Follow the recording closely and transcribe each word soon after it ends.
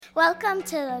Welcome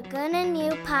to the Good and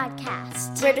New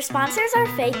podcast, where the sponsors are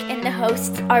fake and the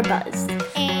hosts are buzzed.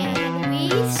 And we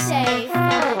say,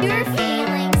 follow your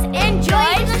feelings,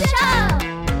 enjoy the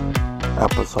show!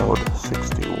 Episode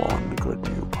 61, the Good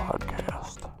New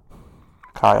podcast.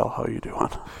 Kyle, how you doing?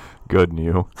 Good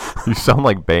New. You sound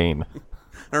like Bane. I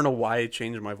don't know why I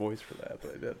changed my voice for that,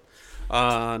 but I did.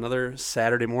 Another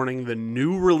Saturday morning, the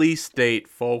new release date,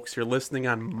 folks. You're listening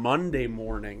on Monday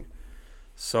morning.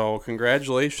 So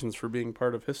congratulations for being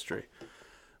part of history.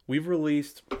 We've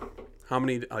released how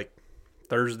many,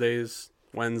 Thursdays,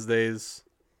 Wednesdays?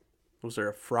 Was there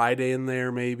a Friday in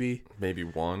there maybe? Maybe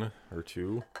one or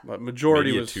two. But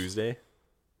majority maybe was a Tuesday.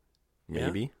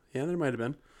 Maybe. Yeah, there might have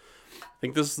been. I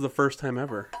think this is the first time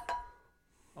ever.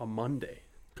 A Monday.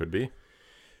 Could be.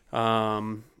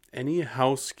 Any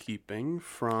housekeeping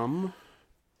from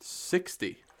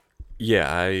 60? Yeah,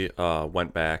 I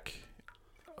went back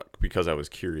because I was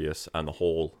curious on the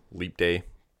whole leap day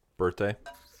birthday.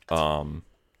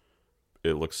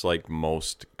 It looks like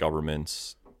most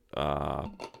governments,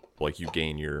 you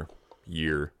gain your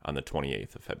year on the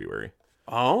 28th of February.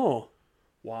 Oh,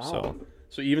 wow.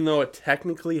 So even though it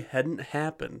technically hadn't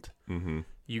happened,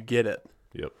 you get it.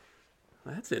 Yep.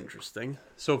 That's interesting.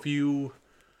 So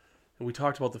we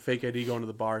talked about the fake ID going to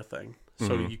the bar thing.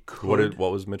 So you could.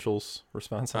 What was Mitchell's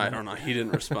response on I that? don't know. He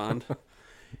didn't respond.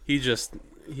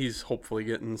 He's hopefully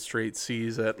getting straight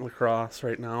C's at lacrosse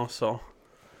right now. So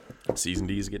C's and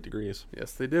D's get degrees.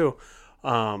 yes, they do.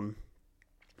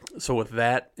 So with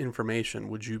that information,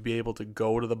 would you be able to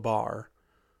go to the bar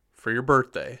for your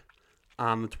birthday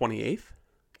on the 28th,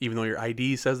 even though your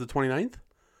ID says the 29th?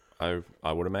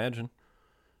 I would imagine.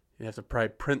 You have to probably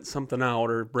print something out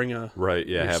or bring a Right,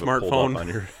 yeah, your have smartphone it pulled up on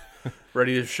your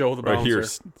ready to show the right bouncer. here,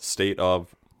 state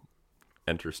of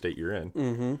enter state you're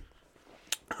in.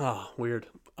 Oh, weird.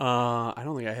 I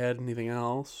don't think I had anything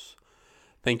else.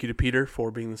 Thank you to Peter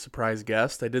for being the surprise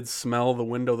guest. I did smell the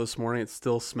window this morning. It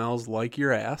still smells like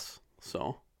your ass,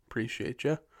 so appreciate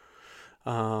you.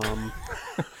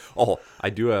 Oh, I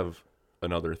do have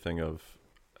another thing of,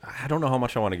 I don't know how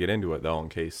much I want to get into it, though, in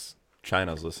case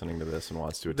China's listening to this and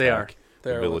wants to attack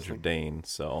They the are village listening. of Dane.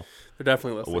 So They're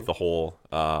definitely listening. with the whole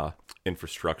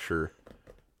infrastructure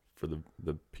for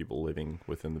the people living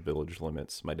within the village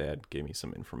limits, my dad gave me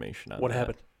some information on What that.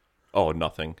 happened? Oh,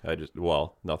 nothing.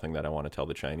 Nothing that I want to tell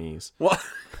the Chinese What?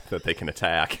 that they can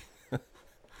attack.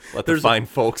 Let the fine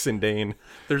folks in Dane.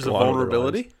 There's a go on with their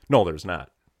vulnerability? lives. No, there's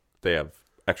not. They have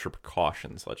extra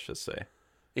precautions, let's just say.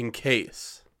 In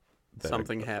case That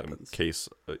something in happens. case,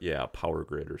 a power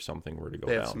grid or something were to go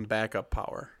They down. have some backup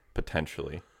power.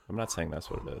 Potentially. I'm not saying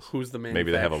that's what it is. Who's the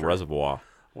Maybe they have a manufacturer? reservoir.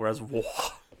 Whereas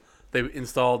they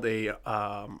installed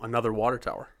another water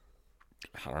tower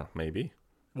I don't know. Maybe.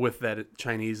 with that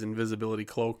Chinese invisibility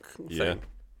cloak thing. Yeah.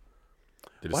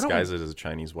 They Why don't disguise it as a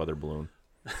Chinese weather balloon.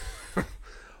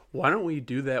 Why don't we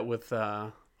do that with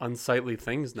unsightly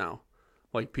things now?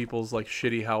 Like people's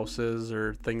shitty houses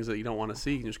or things that you don't want to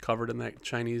see. You can just cover it in that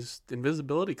Chinese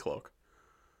invisibility cloak.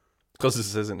 Because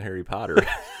this isn't Harry Potter.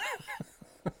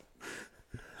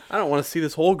 I don't want to see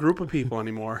this whole group of people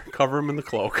anymore. Cover them in the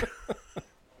cloak.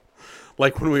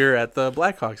 Like when we were at the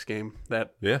Blackhawks game.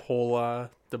 That whole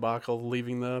debacle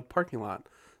leaving the parking lot.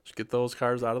 Just get those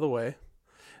cars out of the way.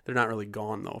 They're not really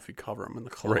gone, though, if you cover them in the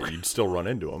cloak. Right, you'd still run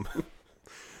into them.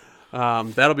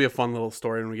 That'll be a fun little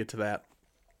story when we get to that.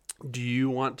 Do you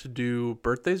want to do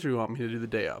birthdays or do you want me to do the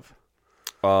day of?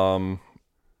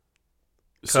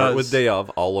 Start with day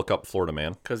of. I'll look up Florida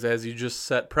Man. Because as you just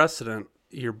set precedent,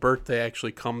 your birthday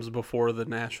actually comes before the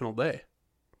national day.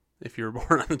 If you were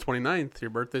born on the 29th, your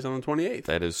birthday's on the 28th.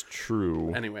 That is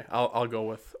true. Anyway, I'll go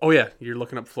with... Oh, yeah, you're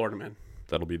looking up Florida Man.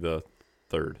 That'll be the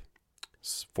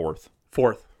fourth.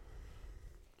 Fourth.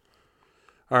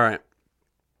 All right.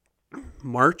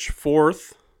 March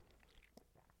 4th,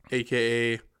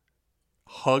 a.k.a.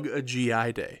 Hug a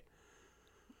GI Day.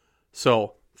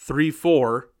 So,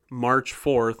 3/4, March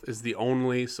 4th is the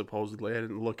only, supposedly, I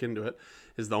didn't look into it,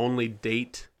 is the only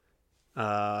date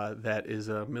that is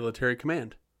a military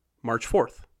command. March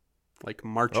 4th. Like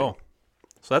marching. Oh.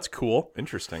 So that's cool.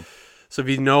 Interesting. So if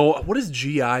you know, what does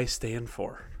GI stand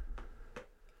for?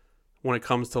 When it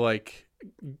comes to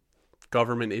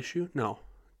government issue? No.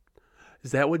 Is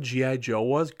that what G.I. Joe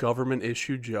was? Government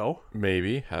issue Joe?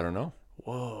 Maybe. I don't know.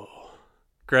 Whoa.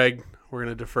 Greg, we're going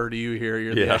to defer to you here.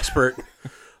 You're the expert.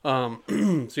 So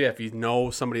yeah, if you know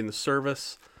somebody in the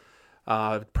service,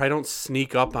 probably don't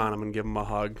sneak up on them and give them a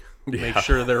hug. Make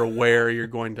sure they're aware you're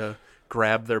going to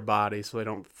grab their body so they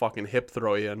don't fucking hip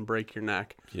throw you and break your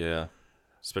neck. Yeah.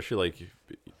 Especially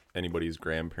if anybody's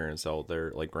grandparents out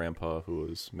there, like Grandpa, who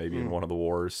was maybe in one of the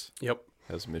wars. Yep.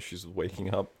 has some issues with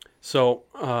waking up. So,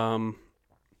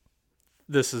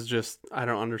 this is just, I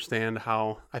don't understand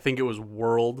how, I think it was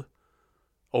World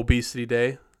Obesity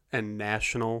Day and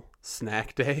National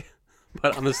Snack Day,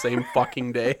 but on the same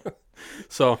fucking day.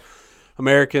 So,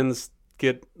 Americans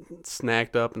get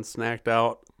snacked up and snacked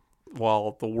out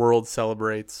while the world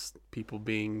celebrates people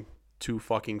being too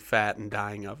fucking fat and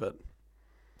dying of it.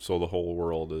 So the whole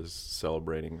world is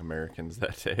celebrating Americans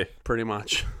that day. Pretty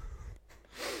much.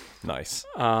 Nice.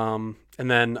 And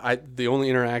then the only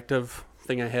interactive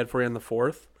thing I had for you on the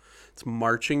 4th, it's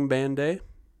Marching Band Day.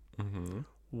 Mm-hmm.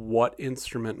 What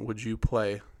instrument would you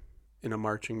play in a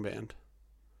marching band?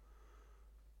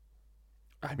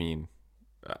 I mean,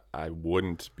 I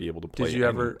wouldn't be able to play.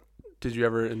 Did you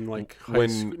ever in like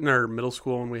or middle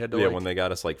school when we had to when they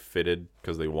got us like fitted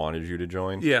because they wanted you to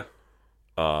join? Yeah.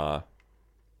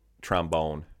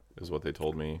 Trombone is what they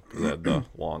told me because I had the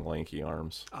long, lanky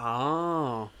arms.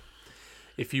 Oh.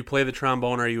 If you play the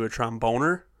trombone, are you a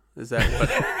tromboner? Is that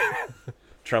what?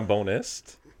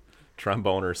 Trombonist?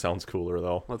 Tromboner sounds cooler,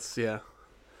 though.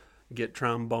 Get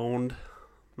tromboned.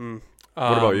 What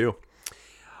about you?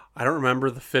 I don't remember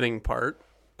the fitting part.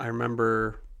 I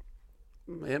remember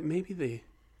maybe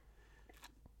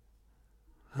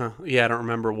I don't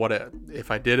remember if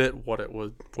I did it, what it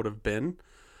would have been.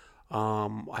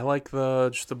 I like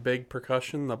just the big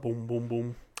percussion, the boom, boom,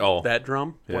 boom. Oh, that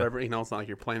drum, yeah. whatever. It's not like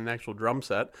you're playing an actual drum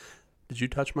set. Did you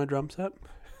touch my drum set?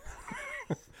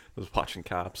 I was watching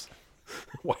Cops.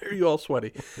 Why are you all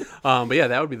sweaty? But yeah,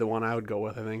 that would be the one I would go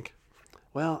with, I think.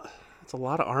 Well, it's a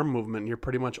lot of arm movement. And you're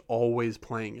pretty much always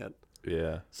playing it.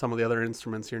 Yeah. Some of the other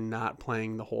instruments you're not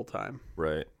playing the whole time.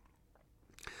 Right.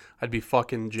 I'd be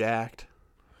fucking jacked.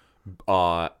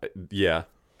 Yeah.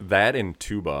 That and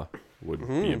tuba would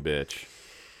be a bitch.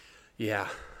 Yeah.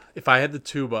 If I had the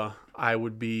tuba,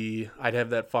 I'd have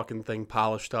that fucking thing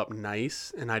polished up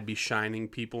nice, and I'd be shining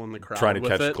people in the crowd trying to with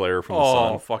catch it. glare from the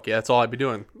sun. Oh, fuck yeah. That's all I'd be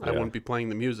doing. I Yeah. wouldn't be playing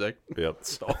the music. Yep.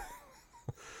 So,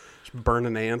 just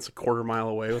burning ants a quarter mile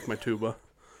away with my tuba.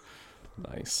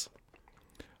 Nice.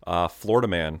 Florida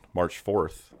Man, March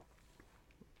 4th.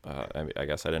 I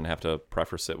guess I didn't have to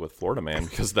preface it with Florida Man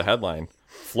because the headline,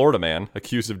 Florida Man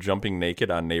accused of jumping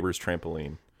naked on neighbor's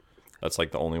trampoline. That's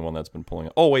like the only one that's been pulling.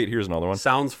 Oh, wait, here's another one.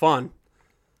 Sounds fun.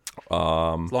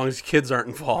 As long as kids aren't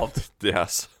involved.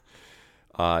 Yes.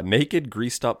 Naked,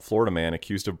 greased up Florida man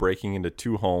accused of breaking into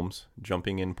 2 homes,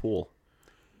 jumping in pool.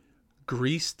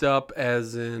 Greased up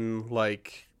as in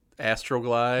like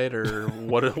Astroglide or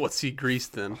what's he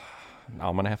greased in? Now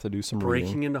I'm going to have to do some Breaking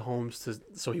reading. into homes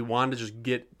so he wanted to just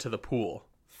get to the pool.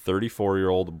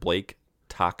 34-year-old Blake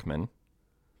Tokman,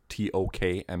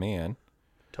 Tokman.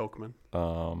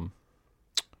 Tokman.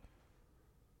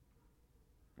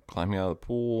 Climbing out of the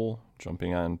pool,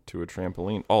 jumping onto a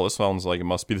trampoline. Oh, this sounds like it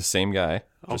must be the same guy.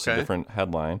 Just a different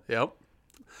headline. Yep.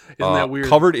 Isn't that weird?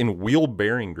 Covered in wheel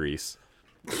bearing grease.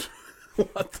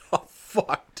 What the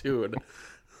fuck, dude?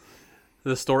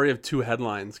 The story of 2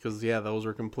 headlines, because, yeah, those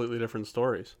are completely different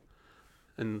stories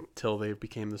until they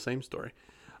became the same story.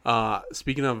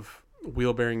 Speaking of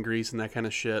wheel bearing grease and that kind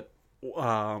of shit,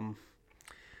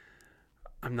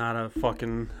 I'm not a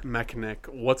fucking mechanic.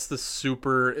 What's the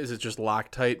super, is it just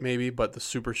Loctite maybe, but the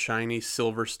super shiny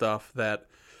silver stuff that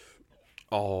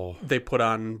they put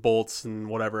on bolts and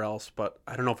whatever else, but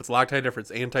I don't know if it's Loctite or if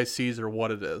it's anti-seize or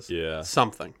what it is. Yeah.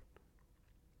 Something.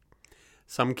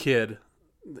 Some kid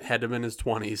had him in his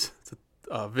 20s. It's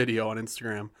a video on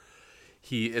Instagram.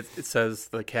 It says,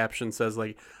 the caption says,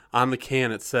 like, on the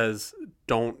can it says,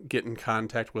 don't get in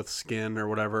contact with skin or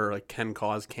whatever, like, can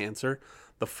cause cancer.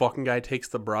 The fucking guy takes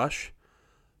the brush,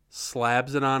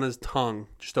 slabs it on his tongue,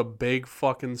 just a big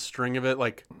fucking string of it,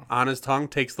 like, on his tongue,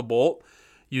 takes the bolt,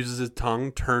 uses his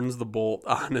tongue, turns the bolt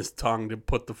on his tongue to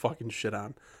put the fucking shit on.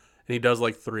 And he does,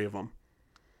 like, 3 of them.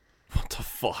 What the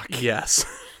fuck? Yes.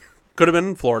 Could have been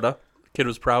in Florida. Kid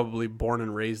was probably born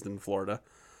and raised in Florida.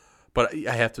 But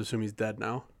I have to assume he's dead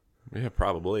now. Yeah,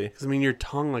 probably. Because, I mean, your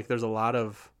tongue, like, there's a lot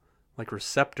of, like,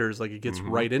 receptors. Like, it gets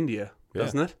right into you,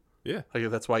 doesn't it? Yeah. Like,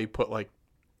 that's why you put, like,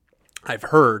 I've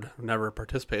heard, never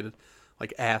participated,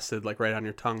 like, acid, like, right on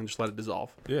your tongue and just let it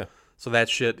dissolve. Yeah. So that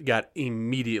shit got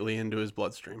immediately into his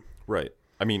bloodstream. Right.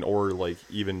 I mean, or, like,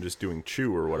 even just doing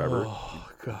chew or whatever. Oh,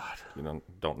 God. You know,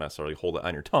 don't necessarily hold it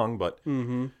on your tongue, but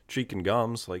cheek and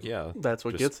gums, like, yeah. That's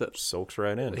what just gets it. Soaks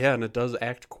right in. Yeah, and it does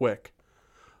act quick.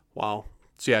 Wow.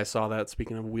 So, yeah, I saw that,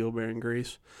 speaking of wheel-bearing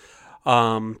grease.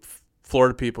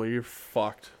 Florida people, you're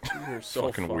fucked. You're so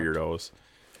Fucking fucked. weirdos.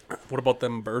 What about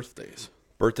them birthdays?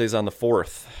 Birthdays on the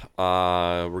 4th.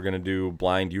 We're going to do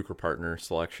blind euchre partner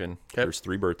selection. Okay. There's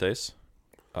 3 birthdays.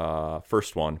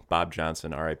 First one, Bob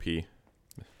Johnson, R.I.P.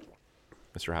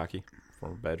 Mr. Hockey,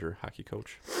 former Badger hockey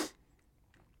coach.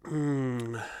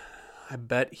 I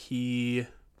bet he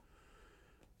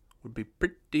would be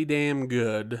pretty damn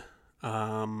good.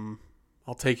 I'll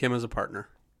take him as a partner.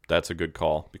 That's a good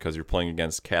call because you're playing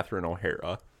against Catherine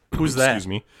O'Hara. Who's that? Excuse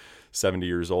me. 70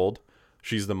 years old.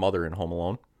 She's the mother in Home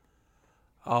Alone.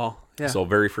 Oh, yeah. So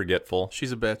very forgetful.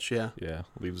 She's a bitch, yeah. Yeah,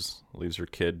 leaves her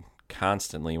kid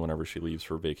constantly whenever she leaves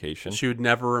for vacation. She would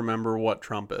never remember what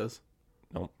Trump is.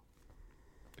 Nope.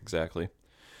 Exactly.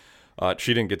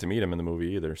 She didn't get to meet him in the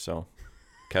movie either, so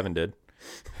Kevin did.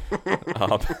 And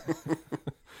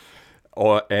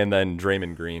then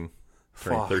Draymond Green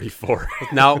turning 34.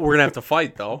 Now we're going to have to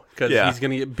fight, though, because Yeah. he's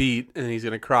going to get beat, and he's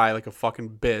going to cry like a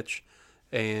fucking bitch,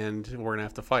 and we're going to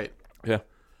have to fight. Yeah.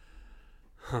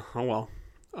 Oh, well.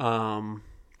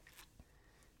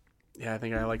 Yeah, I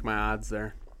think I like my odds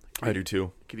there. I do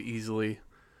too. Could easily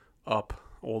up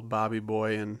old Bobby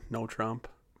Boy and no Trump.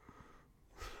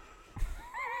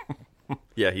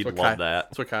 Yeah, he'd That's love what that.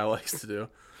 That's what Kyle likes to do.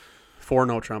 4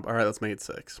 no Trump. All right, let's make it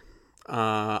 6.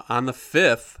 On the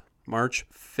 5th, March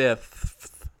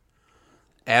 5th,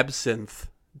 Absinthe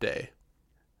Day.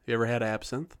 You ever had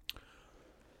absinthe?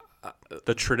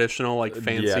 The traditional, like,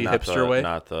 fancy hipster way?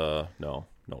 No.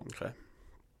 Okay.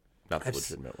 Not the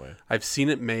legitimate way. I've seen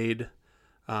it made.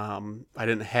 I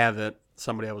didn't have it.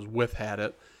 Somebody I was with had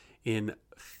it in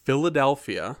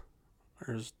Philadelphia.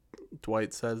 Or as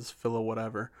Dwight says, Phila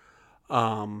whatever.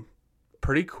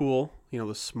 Pretty cool. You know,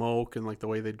 the smoke and like the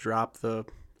way they drop the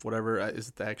whatever. Is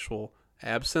it the actual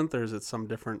absinthe or is it some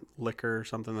different liquor or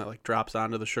something that like drops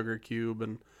onto the sugar cube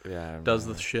and does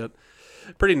the shit?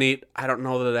 Pretty neat. I don't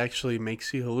know that it actually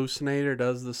makes you hallucinate or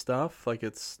does the stuff like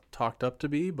it's talked up to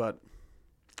be, but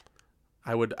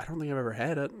I don't think I've ever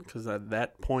had it because at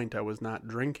that point I was not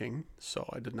drinking, so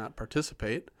I did not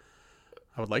participate.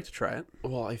 I would like to try it.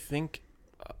 Well, I think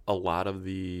a lot of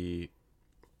I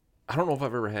don't know if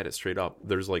I've ever had it straight up.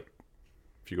 There's like,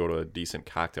 if you go to a decent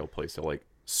cocktail place, they'll like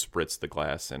spritz the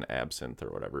glass in absinthe or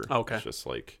whatever. Okay. It's just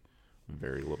like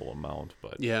very little amount,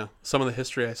 but Yeah. Some of the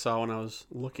history I saw when I was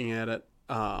looking at it,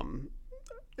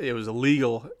 it was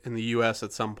illegal in the U.S.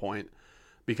 at some point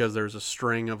because there's a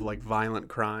string of like violent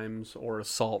crimes or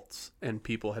assaults and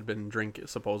people had been drinking.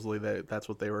 Supposedly that's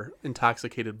what they were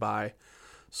intoxicated by.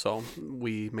 So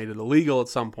we made it illegal at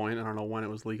some point. I don't know when it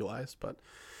was legalized, but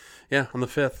yeah, on the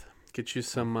 5th, get you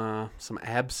some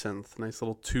absinthe. Nice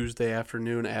little Tuesday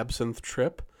afternoon absinthe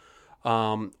trip.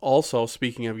 Also,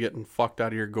 speaking of getting fucked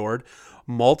out of your gourd,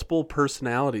 Multiple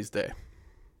Personalities Day.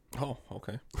 oh,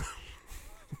 okay.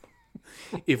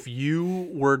 If you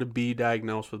were to be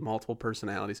diagnosed with multiple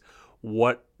personalities,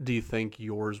 what do you think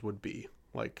yours would be?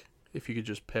 Like, if you could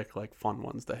just pick like fun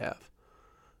ones to have.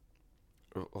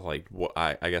 Like what?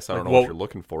 I guess I don't Like, know what you're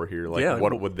looking for here. Like, yeah,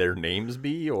 what would their names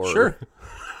be? Or Sure.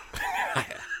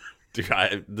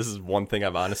 Dude, this is one thing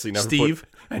I've honestly never Steve.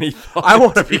 put any thought I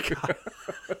want to be.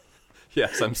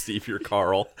 Yes, I'm Steve. You're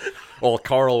Carl. Well,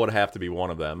 Carl would have to be one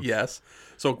of them. Yes.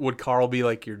 So would Carl be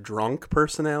like your drunk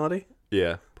personality?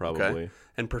 Yeah, probably. Okay.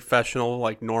 And professional,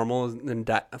 like normal, and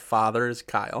father is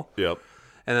Kyle. Yep.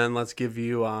 And then let's give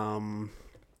you,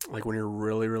 like when you're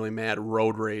really, really mad,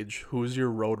 road rage. Who's your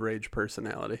road rage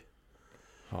personality?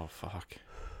 Oh, fuck.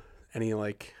 Any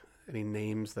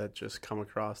names that just come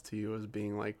across to you as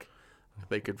being like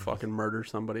they could fucking murder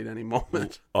somebody at any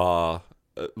moment?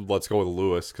 Let's go with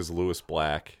Lewis, because Lewis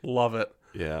Black. Love it.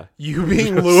 Yeah. You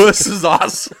being Lewis is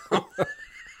awesome.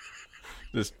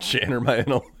 Just channel my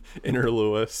inner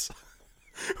Lewis.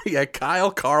 Yeah, Kyle,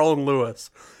 Carl, and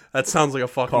Lewis. That sounds like a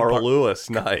fucking Carl Lewis.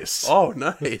 Nice. Oh,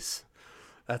 nice.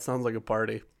 That sounds like a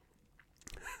party.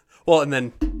 Well, and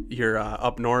then your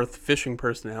up north fishing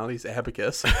personalities,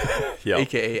 Abacus, Yep.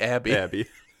 a.k.a. Abby. Abby.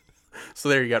 So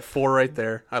there you got 4 right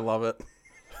there. I love it.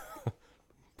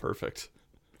 Perfect.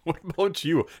 What about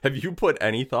you? Have you put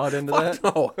any thought into that?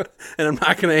 No, and I'm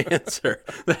not going to answer.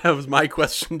 That was my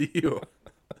question to you.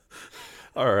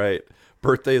 All right.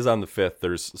 Birthday is on the 5th.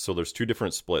 There's 2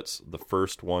 different splits. The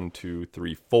first 1, 2,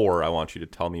 3, 4. I want you to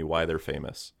tell me why they're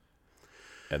famous,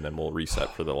 and then we'll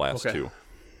reset for the last Okay. 2.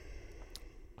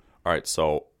 All right.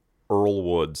 So Earl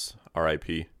Woods,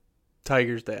 R.I.P.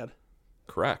 Tiger's dad.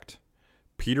 Correct.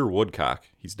 Peter Woodcock,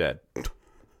 he's dead. Do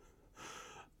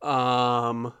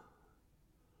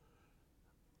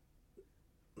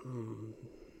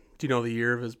you know the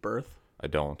year of his birth? I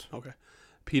don't. Okay.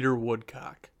 Peter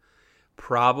Woodcock.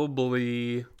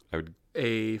 Probably I would.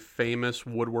 a famous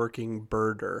woodworking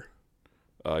birder.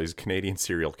 He's a Canadian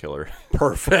serial killer.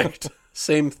 Perfect.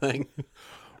 Same thing.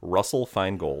 Russell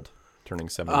Feingold, turning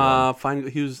 71.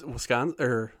 He was Wisconsin,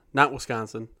 or not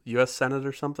Wisconsin, U.S. Senate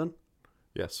or something.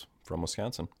 Yes, From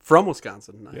Wisconsin. From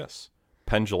Wisconsin. Nice. Yes.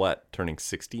 Penn Jillette turning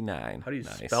 69. How do you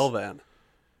Nice. spell that?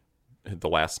 The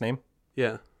last name?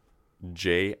 Yeah.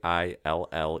 Jillettette.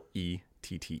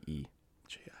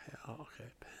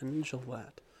 Okay. Penn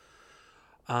Jillette.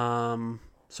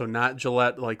 So not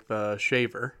Gillette like the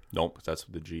shaver. Nope, that's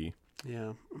with the G.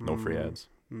 Yeah. No free ads.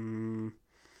 2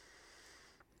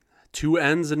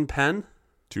 N's in Penn?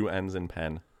 2 N's in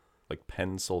Penn. Like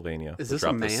Pennsylvania. Is They this a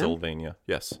dropped the man? Sylvania.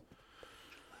 Yes.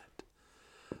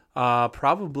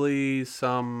 Probably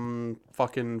some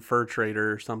fucking fur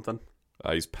trader or something.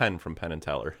 He's Penn from Penn and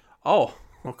Teller. Oh,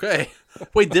 okay.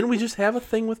 Wait, didn't we just have a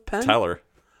thing with Penn? Teller.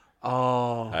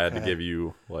 Oh, I had to okay. give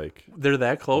you like They're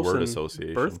that close word in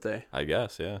association. birthday. I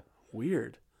guess, yeah.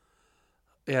 Weird.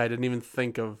 Yeah, I didn't even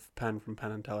think of Penn from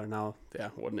Penn and Teller. Now, yeah,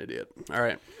 what an idiot. All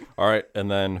right. All right,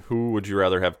 and then who would you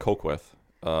rather have Coke with?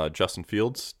 Justin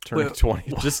Fields turning Wait,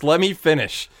 20. Just let me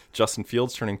finish. Justin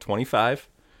Fields turning 25,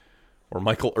 or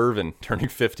Michael Irvin turning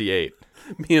 58.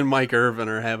 Me and Mike Irvin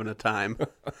are having a time.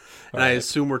 And I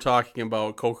assume we're talking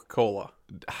about Coca-Cola.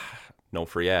 No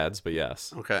free ads, but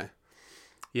yes. Okay.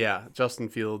 Yeah, Justin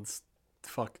Fields,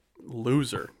 fuck,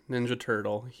 loser. Ninja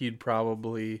Turtle. He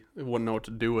wouldn't know what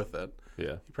to do with it.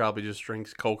 Yeah. He probably just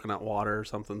drinks coconut water or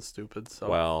something stupid. So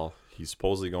Well, he's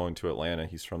supposedly going to Atlanta.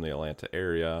 He's from the Atlanta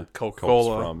area.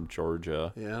 Coca-Cola. Coke's from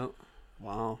Georgia. Yeah.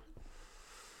 Wow.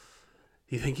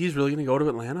 You think he's really going to go to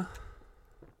Atlanta?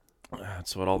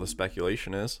 That's what all the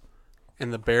speculation is.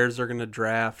 And the Bears are going to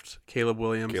draft Caleb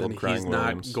Williams, Caleb and Crying he's not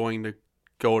Williams. going to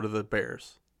go to the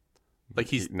Bears. Like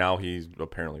Now he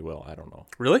apparently will. I don't know.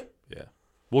 Really? Yeah.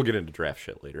 We'll get into draft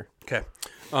shit later. Okay.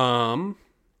 On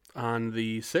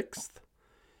the 6th,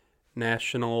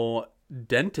 National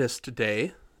Dentist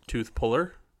Day, tooth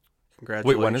puller.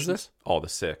 Congratulations. Wait, when is this? Oh, the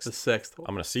 6th. The 6th.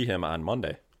 I'm going to see him on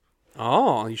Monday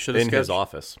Oh, you should have in his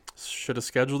office. Should have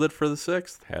scheduled it for the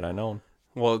 6th. Had I known.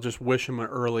 Well, just wish him an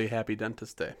early happy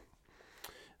dentist day.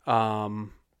 I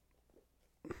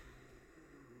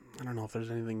don't know if there's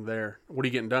anything there. What are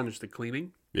you getting done? Just the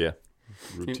cleaning? Yeah.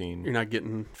 Routine. You're not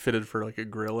getting fitted for like a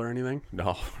grill or anything?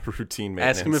 No, routine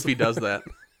maintenance. Ask him if he does that.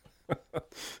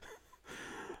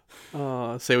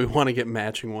 Say we want to get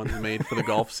matching ones made for the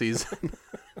golf season.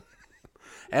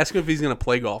 Ask him if he's going to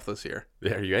play golf this year.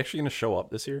 Yeah, are you actually going to show up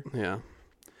this year? Yeah.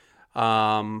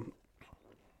 All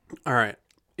right.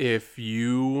 If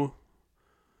you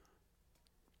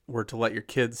were to let your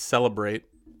kids celebrate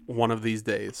one of these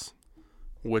days,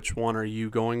 which one are you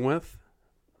going with?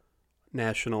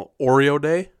 National Oreo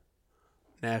Day,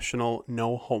 National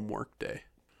No Homework Day.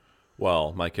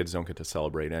 Well, my kids don't get to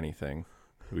celebrate anything.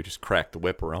 We just crack the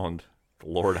whip around the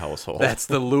Lord household. That's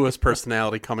the Lewis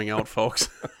personality coming out, folks.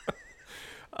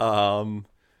 I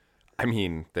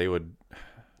mean, they would.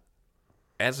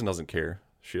 Addison doesn't care.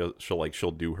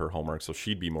 She'll do her homework, so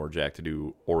she'd be more jacked to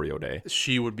do Oreo Day.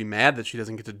 She would be mad that she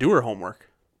doesn't get to do her homework.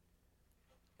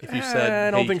 If you said, I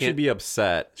hey, don't you think can't- she'd be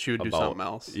upset. She would do about- something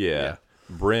else. Yeah.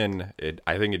 Bryn,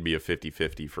 I think it'd be a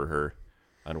 50-50 for her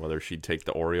on whether she'd take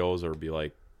the Oreos or be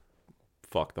like,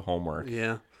 fuck the homework.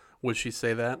 Yeah. Would she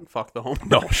say that? Fuck the homework.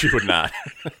 No, she would not.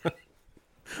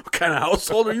 What kind of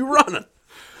household are you running?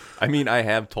 I mean, I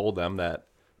have told them that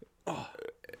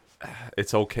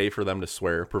it's okay for them to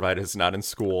swear, provided it's not in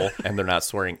school and they're not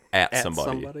swearing at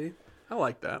somebody. I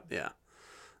like that. Yeah.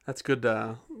 That's good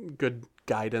good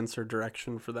guidance or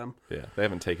direction for them. Yeah, they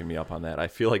haven't taken me up on that. I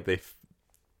feel like they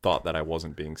thought that I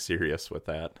wasn't being serious with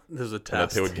that. There's a And that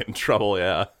test. they would get in trouble,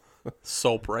 yeah.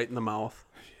 Soap right in the mouth.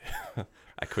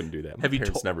 I couldn't do that. My Have you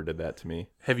parents never did that to me.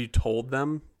 Have you told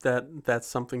them that that's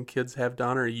something kids have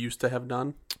done or used to have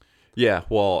done? Yeah,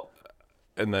 well,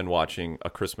 and then watching A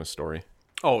Christmas Story.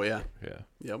 Oh, yeah. Yeah.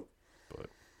 Yep.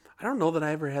 But I don't know that I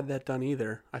ever had that done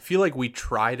either. I feel like we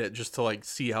tried it just to like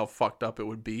see how fucked up it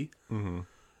would be. Mm-hmm.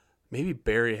 Maybe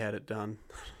Barry had it done.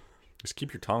 just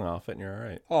keep your tongue off it and you're all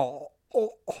right. Oh.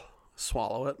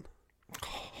 Swallow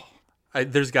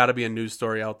it. There's got to be a news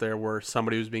story out there where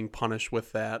somebody was being punished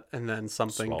with that, and then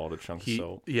something. Swallowed a chunk of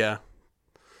soap. Yeah.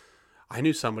 I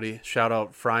knew somebody. Shout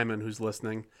out Fryman who's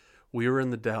listening. We were in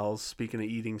the Dells. Speaking of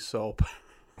eating soap.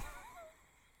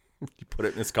 You put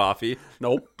it in his coffee.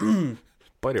 Nope.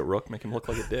 Bite it, Rook. Make him look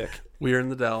like a dick. We were in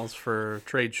the Dells for a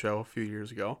trade show a few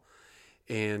years ago,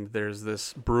 and there's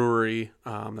this brewery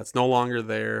that's no longer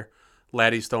there,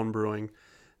 Laddie Stone Brewing.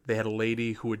 They had a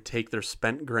lady who would take their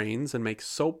spent grains and make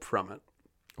soap from it.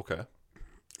 Okay.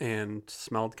 And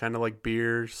smelled kind of like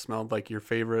beer, smelled like your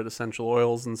favorite essential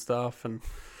oils and stuff. And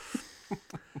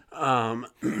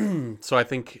so I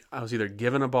think I was either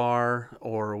given a bar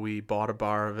or we bought a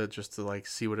bar of it just to like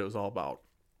see what it was all about.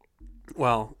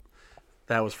 Well,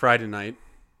 that was Friday night.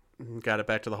 and got it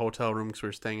back to the hotel room because we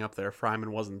were staying up there. Fryman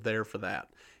wasn't there for that.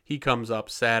 He comes up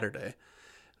Saturday.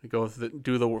 We go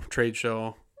do the trade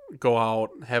show, go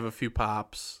out, have a few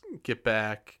pops, get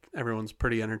back. Everyone's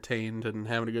pretty entertained and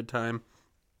having a good time.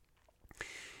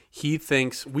 He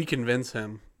thinks, we convince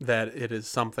him that it is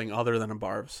something other than a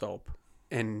bar of soap.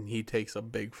 And he takes a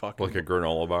big fucking... Like a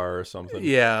granola bar or something?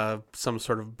 Yeah, some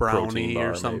sort of brownie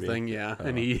bar, or something, maybe. yeah.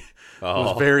 And he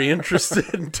was very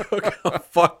interested and took a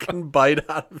fucking bite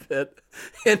out of it.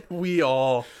 And we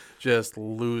all just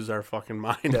lose our fucking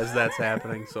mind as that's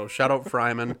happening. So shout out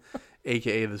Fryman,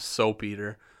 a.k.a. the soap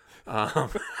eater. I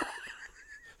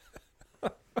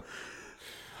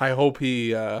hope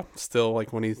he still,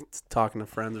 like, when he's talking to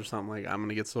friends or something, like, I'm going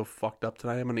to get so fucked up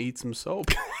tonight, I'm going to eat some soap.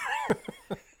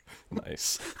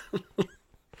 Nice.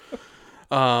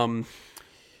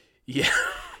 Yeah.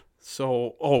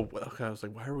 So, okay, I was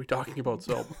like, why are we talking about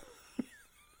soap?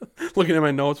 Looking at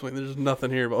my notes, like, there's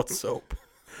nothing here about soap.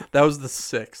 That was the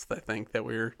 6th, I think, that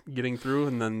we were getting through,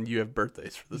 and then you have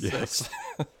birthdays for the 6th.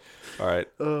 All right.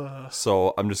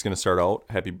 So I'm just going to start out.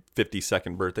 Happy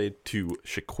 52nd birthday to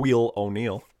Shaquille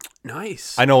O'Neal.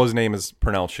 Nice. I know his name is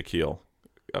pronounced Shaquille.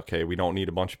 Okay, we don't need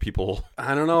a bunch of people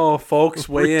I don't know, folks,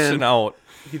 weigh reaching in. out.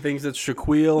 He thinks it's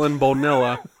Shaquille and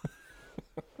Bonilla.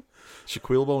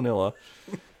 Shaquille Bonilla.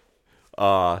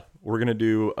 We're going to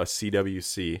do a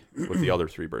CWC with the other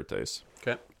 3 birthdays.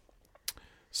 Okay.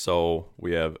 So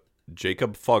we have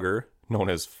Jacob Fugger, known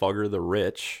as Fugger the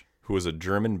Rich, who was a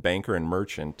German banker and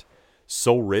merchant.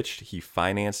 So rich, he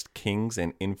financed kings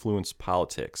and influenced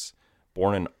politics.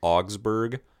 Born in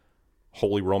Augsburg,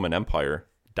 Holy Roman Empire,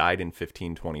 died in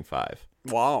 1525.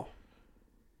 Wow.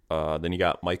 Then you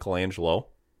got Michelangelo,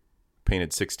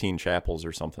 painted 16 chapels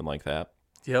or something like that.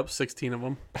 Yep, 16 of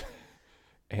them.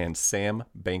 And Sam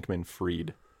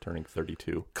Bankman-Fried, turning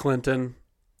 32. Clinton,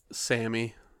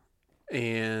 Sammy,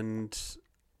 and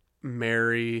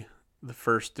Mary, the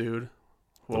first dude.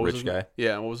 The rich guy?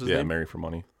 Yeah, what was his Yeah, name? Marry for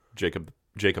Money. Jacob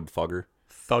Fugger.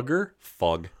 Thugger?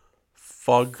 Fug.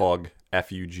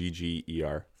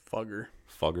 F-U-G-G-E-R. Fugger.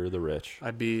 Fugger the Rich.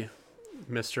 I'd be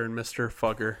Mr. and Mr.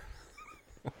 Fugger.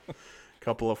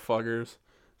 Couple of fuggers.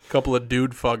 Couple of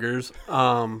dude fuggers.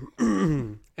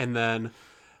 And then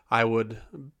I would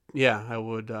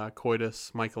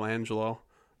coitus Michelangelo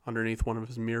underneath one of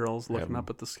his murals looking up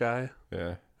at the sky.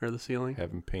 Yeah. Or the ceiling.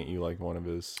 Have him paint you like one of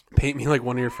his... Paint me like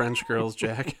one of your French girls,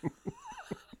 Jack.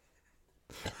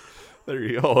 There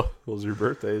you go. Those are your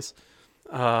birthdays.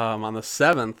 On the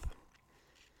 7th,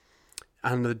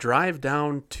 on the drive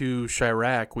down to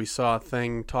Chirac, we saw a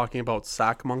thing talking about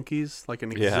sock monkeys, like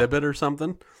an exhibit or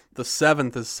something. The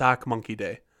 7th is Sock Monkey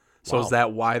Day. So Wow. is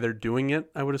that why they're doing it,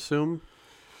 I would assume?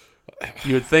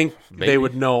 You would think Maybe. they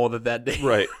would know that day.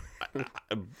 Right.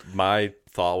 My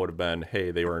thought would have been,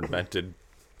 hey, they were invented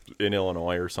in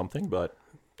Illinois or something, but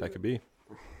that could be.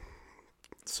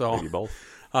 So, Maybe both.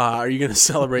 are you going to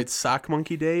celebrate Sock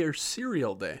Monkey Day or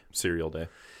Cereal Day? Cereal Day.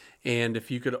 And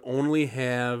if you could only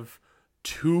have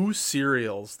 2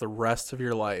 cereals the rest of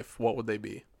your life, what would they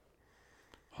be?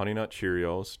 Honey Nut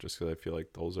Cheerios, just because I feel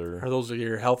like those are... Are those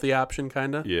your healthy option,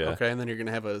 kind of? Yeah. Okay, and then you're going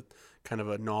to have a kind of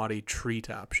a naughty treat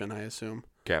option, I assume.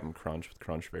 Captain Crunch with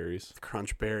Crunch Berries.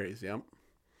 Crunch Berries, yep.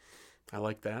 I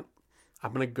like that.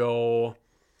 I'm going to go,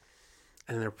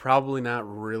 and they're probably not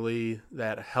really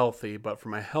that healthy, but for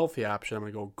my healthy option, I'm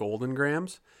going to go Golden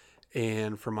Grams.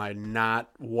 And for my not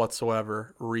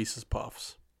whatsoever, Reese's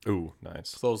Puffs. Ooh,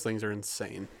 nice. Those things are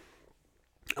insane.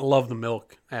 I love the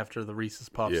milk after the Reese's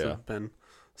Puffs Yeah. have been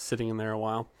sitting in there a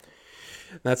while.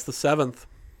 That's the 7th.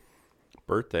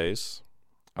 Birthdays.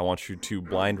 I want you to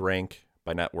blind rank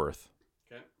by net worth.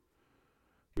 Okay.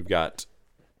 We've got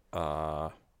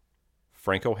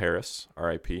Franco Harris,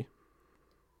 R.I.P.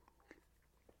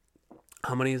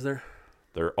 How many is there?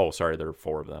 There are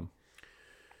 4 of them.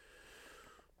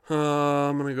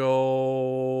 I'm going to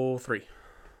go 3.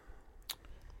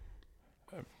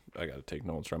 I got to take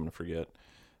notes or I'm going to forget.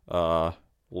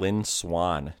 Lynn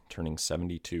Swan, turning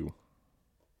 72.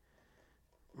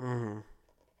 I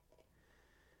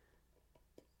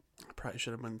probably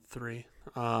should have been 3.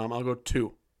 I'll go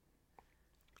 2.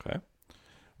 Okay.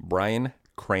 Brian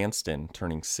Cranston,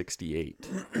 turning 68.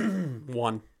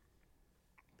 1.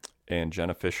 And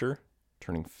Jenna Fisher,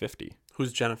 turning 50.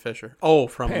 Who's Jenna Fisher? Oh,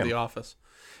 from Pam. The Office.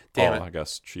 Damn it. I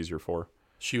guess she's your 4.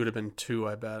 She would have been 2,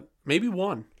 I bet. Maybe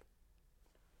 1.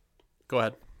 Go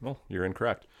ahead. Well, you're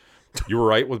incorrect. You were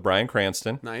right with Brian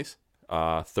Cranston. Nice.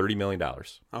 $30 million.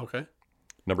 Okay.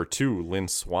 Number 2, Lynn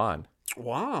Swan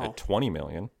Wow. at $20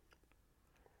 million.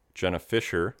 Jenna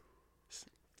Fisher,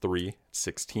 3,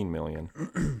 $16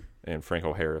 million. And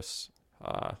Franco Harris,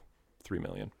 $3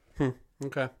 million.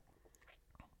 Okay.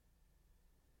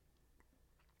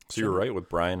 So you're right with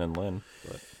Brian and Lynn,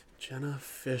 but Jenna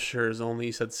Fisher is only,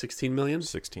 you said 16 million?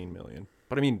 16 million.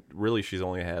 But I mean, really, she's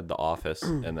only had The Office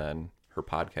and then her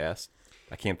podcast.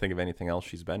 I can't think of anything else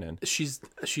she's been in. She's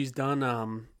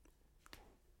done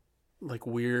like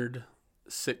weird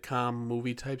sitcom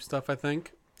movie type stuff, I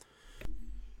think.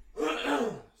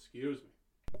 Excuse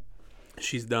me.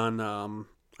 She's done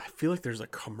I feel like there's a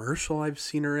commercial I've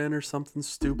seen her in or something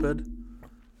stupid.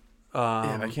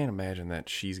 Yeah, I can't imagine that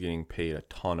she's getting paid a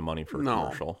ton of money for a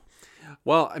commercial.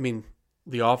 Well, I mean,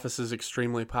 The Office is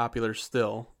extremely popular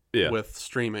still with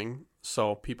streaming,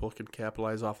 so people could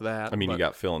capitalize off of that. I mean, you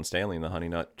got Phil and Stanley in the Honey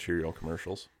Nut Cheerio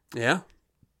commercials. Yeah.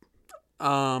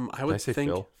 I would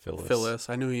think Phyllis.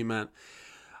 I knew who you meant.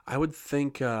 I would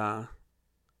think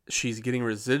she's getting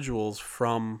residuals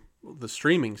from the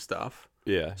streaming stuff.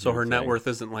 Yeah. So her net worth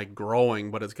isn't like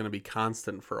growing, but it's going to be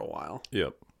constant for a while.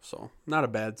 Yep. So not a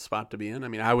bad spot to be in. I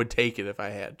mean, I would take it if I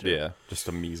had to. Yeah. Just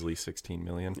a measly 16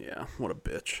 million. Yeah. What a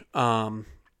bitch.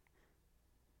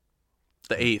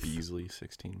 The 8th. Beasley,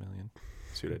 16 million.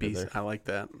 See what I did there? I like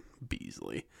that.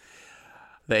 Beasley.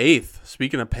 The 8th.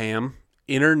 Speaking of Pam,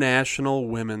 International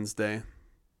Women's Day.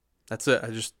 That's it.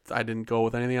 I didn't go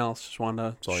with anything else. Just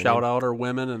wanted to shout out our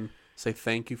women and say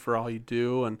thank you for all you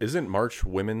do. And isn't March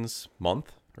Women's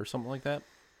Month or something like that?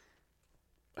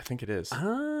 I think it is.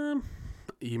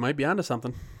 You might be onto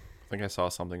something. I think I saw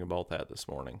something about that this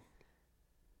morning.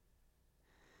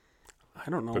 I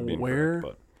don't know where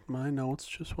my notes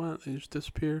just went. They just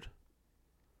disappeared.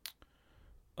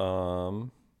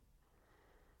 All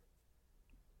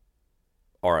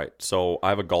right, so I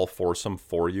have a golf foursome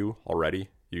for you already.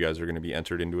 You guys are going to be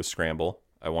entered into a scramble.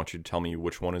 I want you to tell me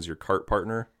which one is your cart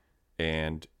partner,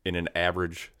 and in an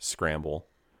average scramble,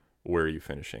 where are you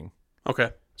finishing? Okay.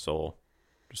 So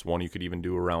just one you could even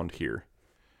do around here.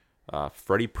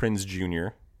 Freddie Prinze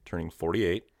Jr. turning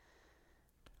 48.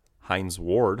 Heinz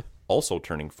Ward also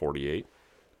turning 48.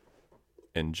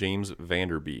 And James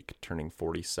Vanderbeek turning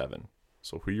 47.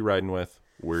 So who are you riding with?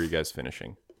 Where are you guys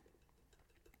finishing?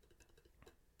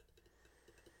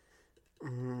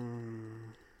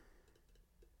 I'm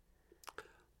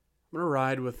going to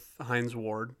ride with Heinz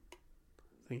Ward.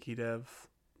 I think he'd have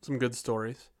some good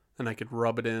stories, and I could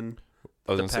rub it in.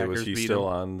 I was going to say, was he still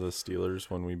on the Steelers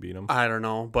when we beat him? I don't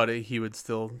know, but he would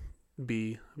still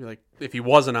be like, if he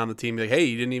wasn't on the team, like, hey,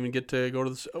 you didn't even get to go to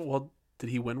the... Well, did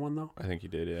he win one, though? I think he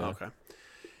did, yeah. Okay.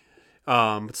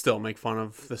 But still, make fun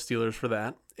of the Steelers for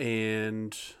that,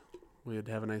 and we'd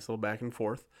have a nice little back and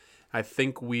forth. I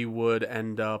think we would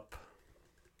end up...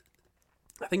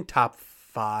 I think top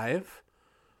 5.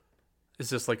 Is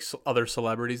this like other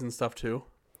celebrities and stuff too?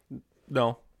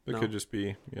 No, it could just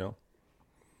be,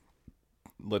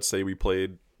 let's say we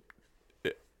played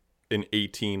an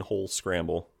 18-hole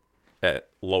scramble at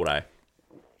Lodi.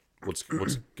 What's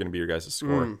going to be your guys'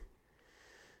 score?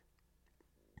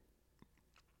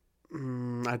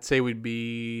 I'd say we'd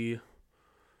be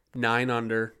 9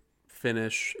 under,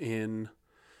 finish in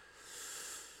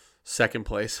second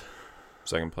place.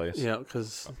 Second place? Yeah,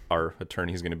 because... Our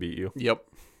attorney's going to beat you? Yep.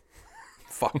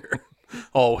 Fucker.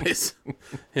 Always.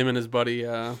 Him and his buddy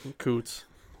Coots,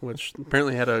 which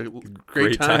apparently had a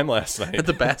great time last night at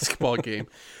the basketball game.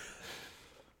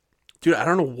 Dude, I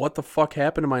don't know what the fuck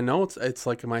happened to my notes. It's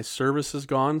like my service is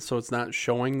gone, so it's not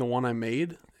showing the one I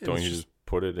made. Don't you just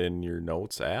put it in your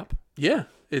notes app? Yeah.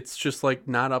 It's just like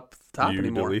not up the top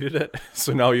anymore. You deleted it?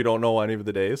 So now you don't know any of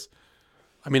the days?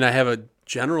 I mean, I have a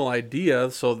general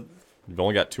idea, so... You've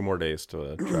only got 2 more days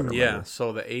to try to remember. Yeah,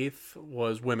 so the 8th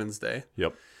was Women's Day.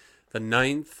 Yep. The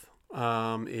 9th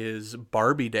is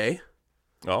Barbie Day.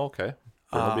 Oh, okay.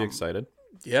 Bryn will be excited.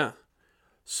 Yeah.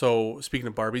 So, speaking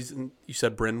of Barbies, you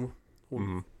said Bryn.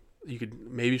 You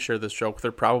could maybe share this joke.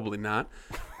 They're probably not.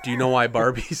 Do you know why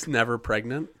Barbie's never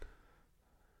pregnant?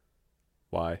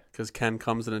 Why? Because Ken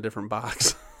comes in a different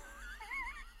box.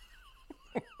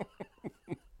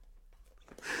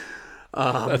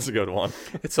 That's a good one.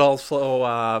 It's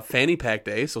also Fanny Pack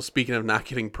Day. So speaking of not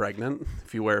getting pregnant,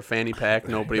 if you wear a fanny pack,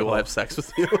 nobody will have sex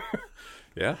with you.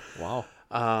 Yeah. Wow.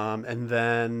 And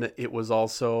then it was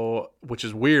also, which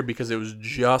is weird because it was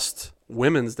just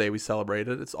Women's Day we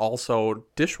celebrated. It's also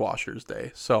Dishwashers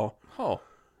Day. So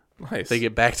nice. They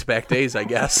get back-to-back days, I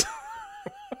guess.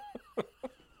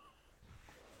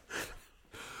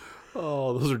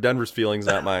 Oh, those are Denver's feelings,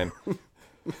 not mine.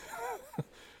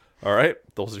 All right.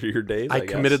 Those are your days, I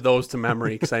guess. Committed those to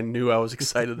memory because I knew I was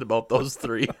excited about those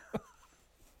 3.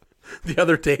 The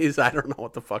other days, I don't know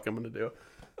what the fuck I'm going to do.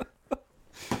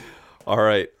 All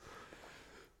right.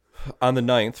 On the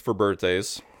 9th for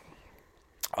birthdays,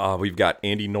 we've got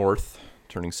Andy North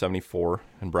turning 74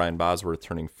 and Brian Bosworth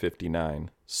turning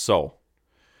 59. So,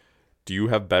 Do you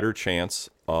have better chance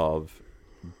of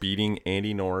beating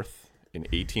Andy North in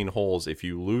 18 holes? If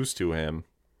you lose to him,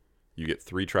 you get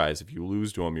 3 tries. If you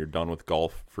lose to him, you're done with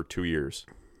golf for 2 years.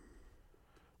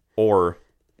 Or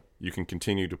you can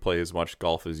continue to play as much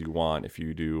golf as you want if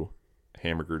you do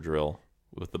hamburger drill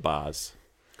with the Boz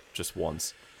just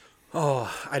once.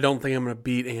 Oh, I don't think I'm going to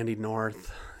beat Andy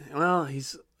North. Well,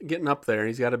 he's getting up there.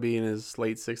 He's got to be in his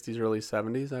late 60s, early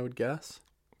 70s, I would guess.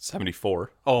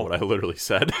 74. Oh. What I literally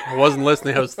said. I wasn't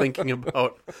listening. I was thinking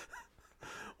about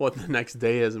what the next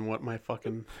day is and what my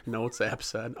fucking notes app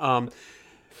said.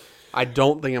 I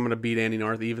don't think I'm going to beat Andy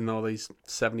North, even though he's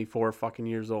 74 fucking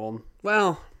years old.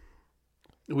 Well,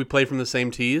 we play from the same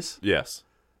tees? Yes.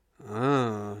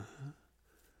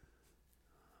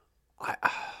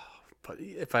 But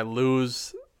if I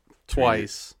lose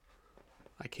twice,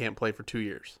 I can't play for 2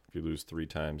 years. If you lose 3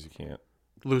 times, you can't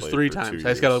Lose play 3 for times. 2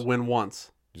 I just got to years. win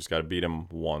once. You just got to beat him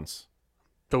once.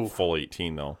 Oof. Full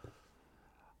 18, though.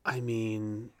 I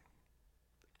mean,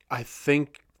 I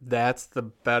think that's the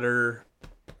better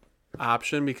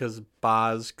option because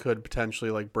Boz could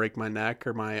potentially like break my neck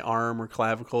or my arm or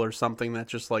clavicle or something that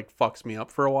just like fucks me up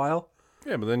for a while.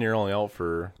 Yeah, but then you're only out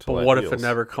for... till But that what if it heals.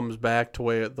 never comes back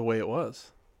to the way it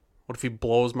was? What if he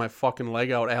blows my fucking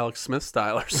leg out Alex Smith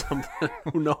style or something?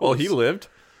 Who knows? Well, he lived.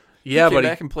 Yeah, he came but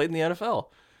back and played in the NFL.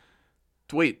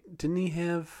 wait, didn't he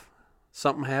have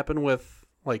something happen with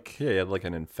like? Yeah, he had like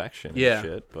an infection Yeah, and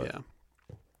shit. But yeah.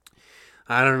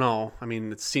 I don't know. I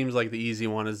mean, it seems like the easy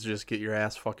one is just get your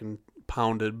ass fucking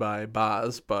pounded by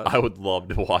Boz, but I would love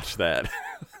to watch that.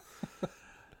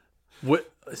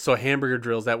 So hamburger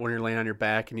drill, is that when you're laying on your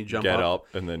back and you jump Get up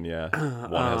and then, one has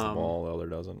the Um, ball, the other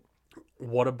doesn't.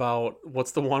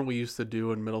 What's the one we used to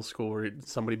do in middle school where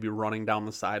somebody be running down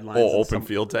the sidelines? Oh, and open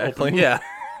field tackling? Yeah.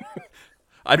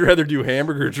 I'd rather do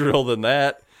hamburger drill than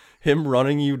that. Him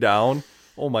running you down.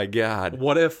 Oh, my God.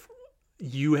 What if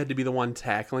you had to be the one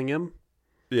tackling him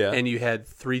Yeah. and you had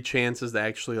 3 chances to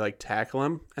actually like tackle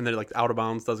him and they're like out of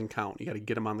bounds doesn't count. You got to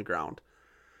get him on the ground.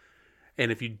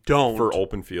 And if you don't, for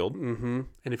open field. and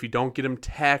if you don't get him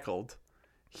tackled,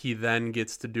 he then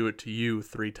gets to do it to you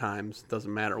 3 times.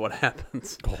 Doesn't matter what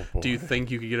happens. Oh, boy. Do you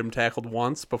think you could get him tackled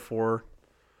once before,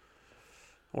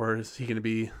 or is he going to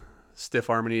be stiff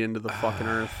arming you into the fucking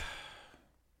earth?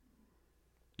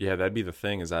 Yeah, that'd be the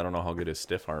thing is I don't know how good his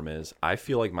stiff arm is. I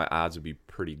feel like my odds would be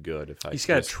pretty good if I He's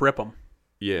could got to just, trip him.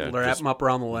 yeah, Wrap just him up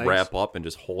around the legs. wrap up and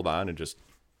just hold on and just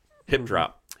hip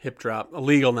drop. Hip drop.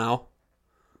 Illegal now.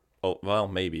 Oh, well,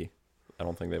 maybe. I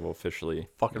don't think they've officially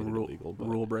Fucking made it rule, illegal, but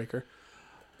rule breaker.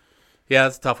 Yeah,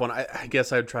 that's a tough one. I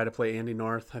guess I would try to play Andy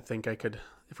North. I think I could.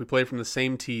 If we played from the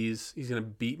same tees, he's going to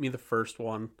beat me the first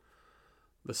one.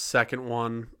 The second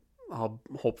one,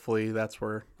 hopefully that's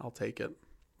where I'll take it.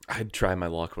 I'd try my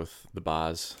luck with the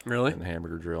Boz. Really? And the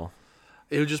hamburger drill.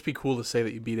 It would just be cool to say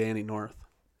that you beat Andy North.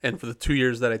 And for the 2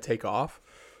 years that I take off,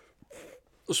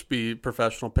 just be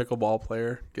professional pickleball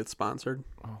player, get sponsored.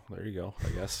 Oh, there you go, I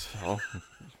guess. Oh,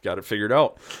 got it figured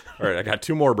out. All right, I got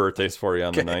 2 more birthdays for you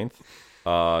on the 9th.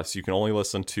 So you can only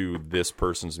listen to this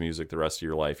person's music the rest of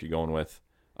your life. You're going with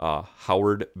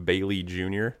Howard Bailey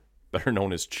Jr., better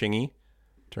known as Chingy,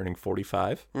 turning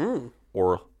 45.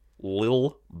 Or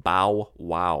Lil Bow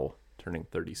Wow, turning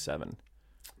 37.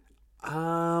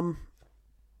 I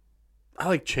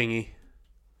like Chingy.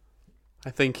 I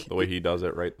think The way he does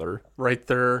it right there. right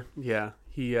there, yeah.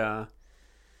 He, I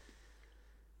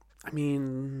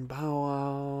mean, Bow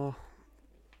Wow,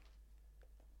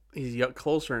 he's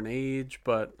closer in age,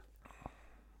 but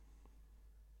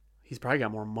he's probably got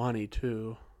more money,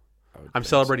 too. I'm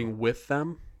celebrating with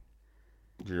them.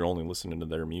 You're only listening to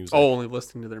their music. Oh, only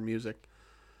listening to their music.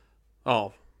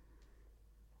 Oh.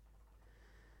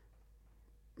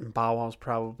 Bow Wow's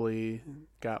probably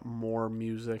got more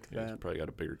music Yeah, he's that, probably got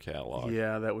a bigger catalog.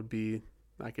 yeah, that would be,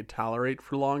 I could tolerate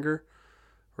for longer.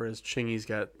 Whereas Chingy's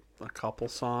got a couple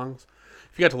songs.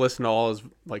 If you got to listen to all his,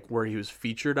 like, where he was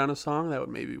featured on a song, that would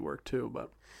maybe work too.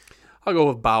 But I'll go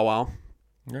with Bow Wow.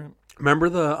 Yeah. Remember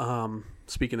the,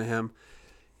 speaking of him,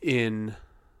 in,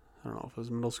 I don't know if it was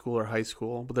middle school or high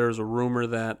school, but there was a rumor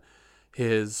that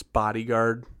his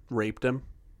bodyguard raped him.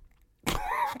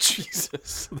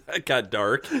 Jesus, that got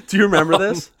dark. Do you remember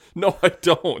this? No, I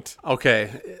don't.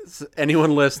 Okay.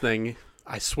 Anyone listening,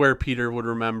 I swear Peter would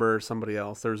remember somebody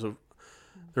else. There's a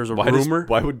rumor.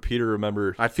 Why would Peter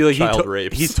remember I feel like child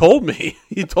rapes? he told me.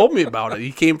 He told me about it.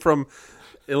 He came from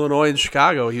Illinois and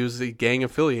Chicago. He was gang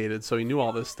affiliated, so he knew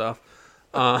all this stuff.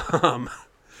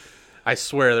 I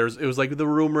swear it was like the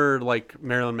rumor like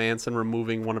Marilyn Manson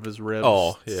removing one of his ribs,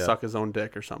 yeah. suck his own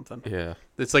dick or something. Yeah.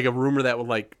 It's like a rumor that would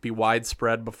like be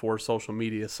widespread before social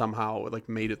media somehow like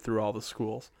made it through all the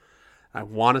schools. I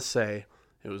want to say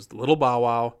it was Little Bow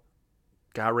Wow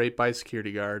got raped by a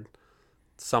security guard.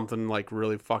 Something like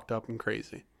really fucked up and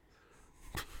crazy.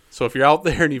 So if you're out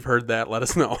there and you've heard that, let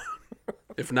us know.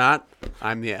 If not,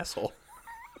 I'm the asshole.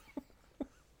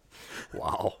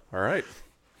 Wow. All right.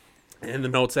 And the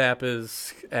Notes app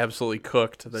is absolutely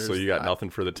cooked. So you got nothing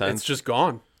for the 10th? It's just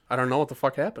gone. I don't know what the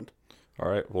fuck happened. All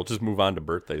right. We'll just move on to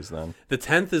birthdays then. The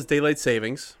 10th is Daylight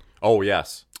Savings. Oh,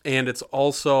 yes. And it's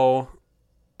also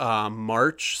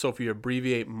March. So if you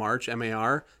abbreviate March,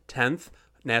 MAR, 10th,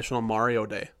 National Mario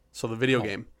Day. So the video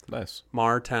game. Nice.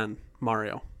 Mar 10,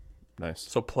 Mario. Nice.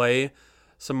 So play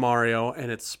some Mario,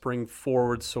 and it's spring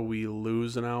forward, so we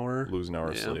lose an hour. Lose an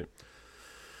hour of sleep.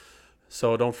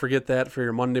 So don't forget that for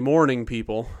your Monday morning,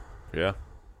 people. Yeah.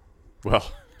 Well,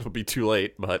 it'll be too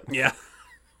late, but... Yeah.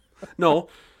 No,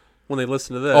 when they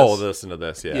listen to this. Oh, listen to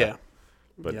this, yeah. Yeah.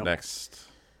 But next...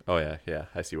 Oh, yeah.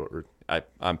 I see what we're...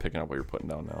 I'm picking up what you're putting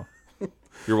down now.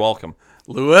 You're welcome.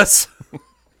 Lewis.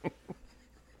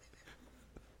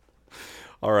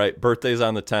 All right, birthday's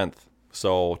on the 10th.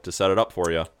 So to set it up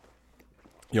for you,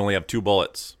 you only have 2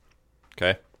 bullets.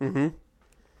 Okay? Mm-hmm.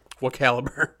 What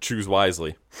caliber? Choose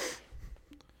wisely.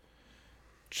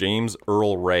 James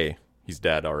Earl Ray. He's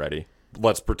dead already.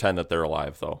 Let's pretend that they're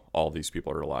alive, though. All these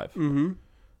people are alive.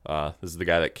 Mm-hmm. This is the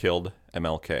guy that killed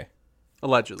MLK.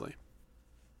 Allegedly.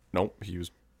 Nope, he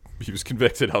was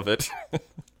convicted of it.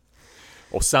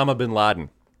 Osama bin Laden,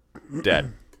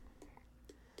 dead.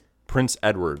 Prince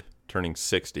Edward, turning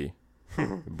 60.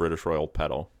 British royal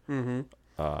pedo. Mm-hmm.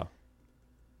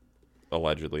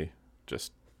 Allegedly,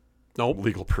 just nope.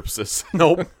 Legal purposes.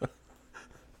 Nope.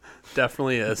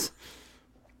 Definitely is.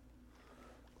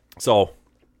 So,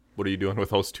 what are you doing with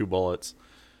those 2 bullets?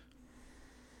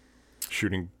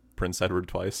 Shooting Prince Edward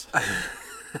twice?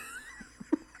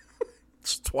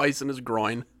 It's twice in his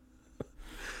groin.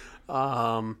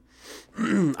 I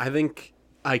think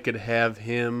I could have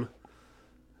him,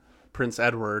 Prince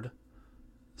Edward,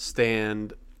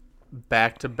 stand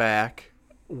back to back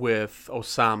with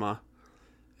Osama,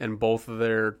 and both of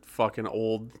their fucking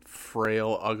old,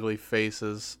 frail, ugly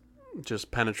faces,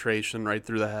 just penetration right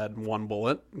through the head, 1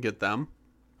 bullet, get them.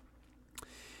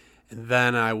 And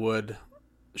then I would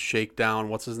shake down,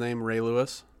 what's his name, Ray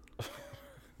Lewis?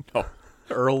 No.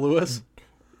 Earl Lewis?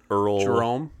 Earl.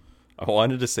 Jerome? I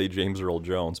wanted to say James Earl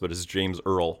Jones, but it's James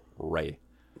Earl Ray.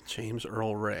 James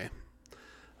Earl Ray.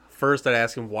 First, I'd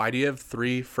ask him, why do you have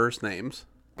 3 first names?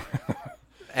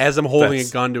 As I'm holding a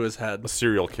gun to his head. A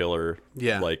serial killer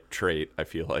Yeah. like trait, I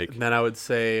feel like. And then I would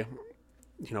say,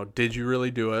 did you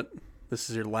really do it? This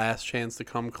is your last chance to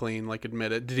come clean, like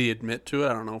admit it. Did he admit to it?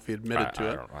 I don't know if he admitted to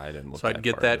it. I don't know. I didn't look so that I'd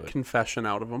get far that into it. confession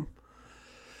out of him.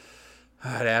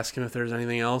 I'd ask him if there's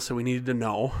anything else that we needed to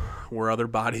know, where other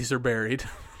bodies are buried.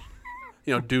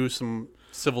 Do some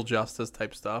civil justice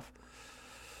type stuff.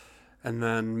 And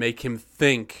then make him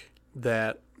think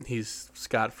that he's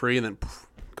scot-free, and then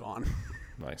gone.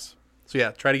 Nice. So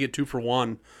yeah, try to get 2 for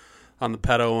 1 on the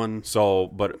pedo and So,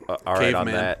 but all right, on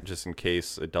Caveman. that, just in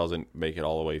case it doesn't make it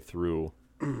all the way through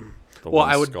the well,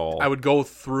 one skull. I would go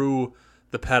through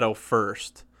the pedo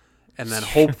first, and then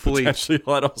hopefully potentially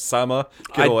let Osama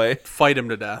get I'd away fight him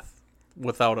to death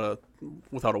without a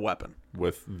weapon.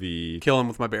 with the Kill him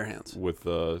with my bare hands.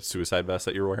 suicide vest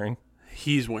that you're wearing.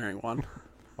 He's wearing one,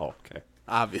 Oh, okay.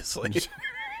 obviously.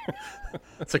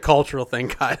 It's a cultural thing,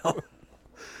 Kyle.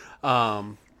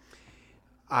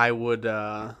 I would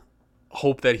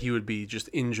hope that he would be just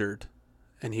injured,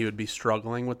 and he would be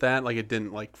struggling with that. Like, it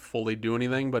didn't fully do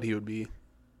anything, but he would be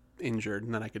injured,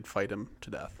 and then I could fight him to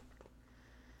death.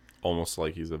 Almost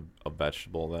like he's a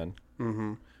vegetable then.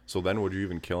 Mm-hmm. So then would you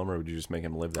even kill him, or would you just make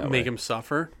him live that way? Make him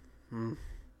suffer?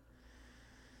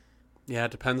 Yeah,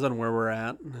 it depends on where we're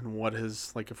at and what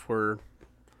his, if we're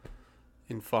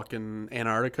in fucking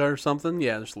Antarctica or something,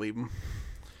 yeah, just leave him.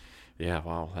 Yeah,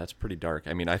 wow, that's pretty dark.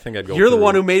 I mean, I think I'd go You're through, the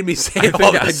one who made me say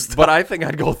all this stuff. But I think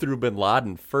I'd go through bin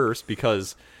Laden first,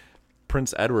 because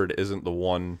Prince Edward isn't the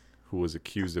one who was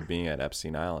accused of being at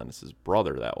Epstein Island. It's his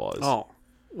brother that was. Oh,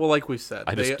 well, like we said,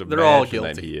 they're all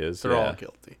guilty. That he is. They're all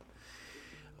guilty.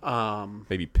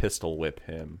 Maybe pistol whip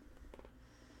him.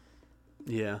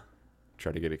 Yeah.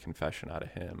 Try to get a confession out of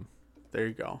him. There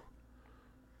you go.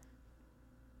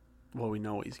 Well, we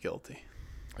know he's guilty.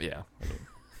 Yeah. I mean,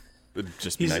 it'd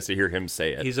just be nice to hear him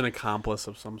say it. He's an accomplice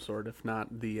of some sort, if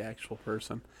not the actual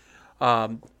person.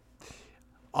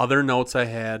 Other notes I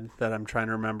had that I'm trying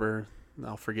to remember,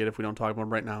 I'll forget if we don't talk about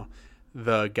them right now.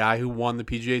 The guy who won the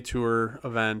PGA Tour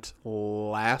event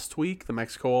last week, the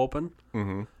Mexico Open,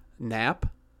 Knapp,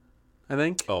 I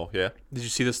think. Oh, yeah? Did you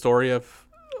see the story of...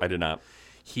 I did not.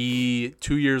 He,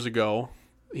 2 years ago,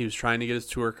 he was trying to get his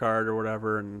tour card or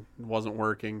whatever, and it wasn't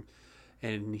working,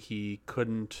 and he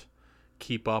couldn't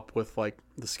keep up with like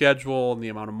the schedule and the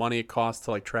amount of money it costs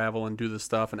to like travel and do the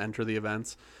stuff and enter the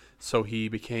events. So he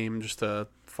became just a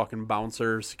fucking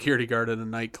bouncer, security guard at a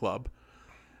nightclub.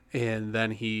 And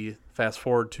then he, fast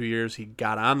forward 2 years, he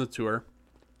got on the tour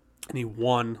and he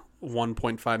won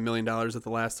 $1.5 million at the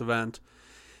last event.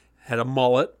 Had a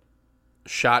mullet,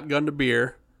 shotgunned a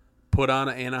beer, put on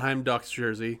an Anaheim Ducks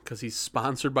jersey because he's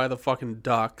sponsored by the fucking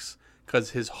Ducks, because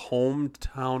his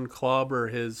hometown club or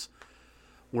his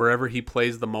wherever he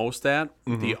plays the most at,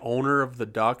 the owner of the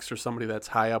Ducks or somebody that's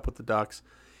high up with the Ducks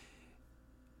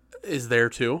is there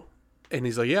too. And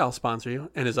he's like, yeah, I'll sponsor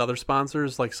you. And his other sponsor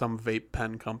is like some vape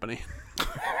pen company.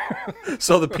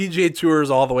 So the PGA Tour is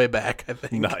all the way back, I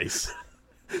think. Nice.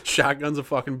 Shotguns a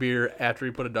fucking beer after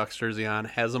he put a Ducks jersey on,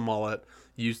 has a mullet,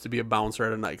 used to be a bouncer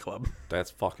at a nightclub. That's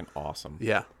fucking awesome.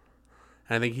 Yeah.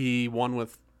 And I think he won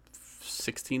with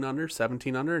 16 under,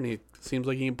 17 under, and he seems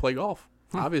like he can play golf,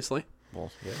 obviously. Well,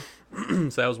 yeah.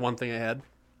 So that was one thing I had.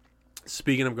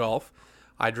 Speaking of golf,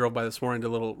 I drove by this morning to a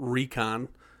little recon.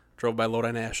 Drove by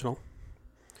Lodi National.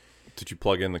 Did you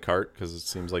plug in the cart? Because it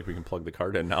seems like we can plug the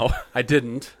cart in now. I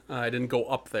didn't. I didn't go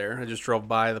up there. I just drove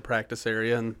by the practice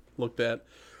area and looked at,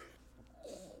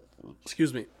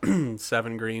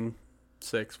 7 green,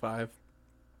 6, 5.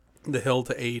 The hill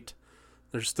to 8.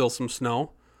 There's still some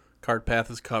snow. Cart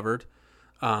path is covered.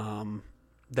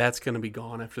 That's going to be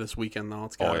gone after this weekend, though.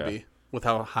 It's got to be. With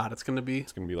how hot it's going to be.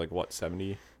 It's going to be like, what,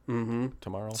 70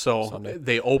 tomorrow? So Sunday?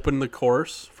 they opened the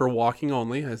course for walking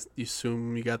only. I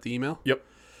assume you got the email? Yep.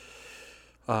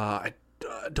 I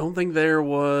don't think there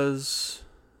was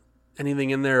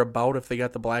anything in there about if they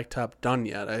got the blacktop done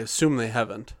yet. I assume they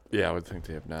haven't. Yeah, I would think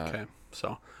they have not. Okay,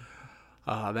 so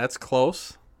that's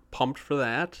close. Pumped for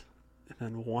that. And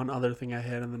then one other thing I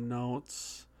had in the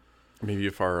notes. Maybe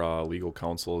if our legal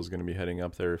counsel is going to be heading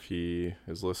up there, if he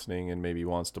is listening and maybe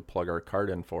wants to plug our card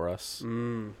in for us. I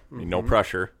mean, no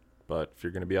pressure, but if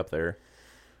you're going to be up there.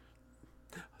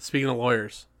 Speaking of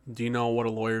lawyers, do you know what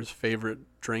a lawyer's favorite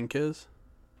drink is?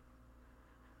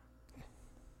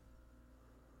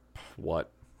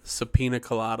 What? Subpoena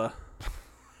colada.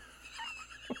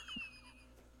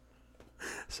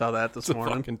 Saw that this morning.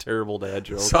 It's a fucking terrible dad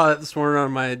joke. Saw that this morning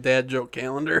on my dad joke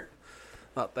calendar.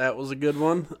 Thought that was a good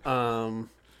one. I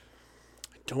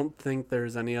don't think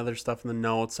there's any other stuff in the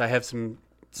notes. I have some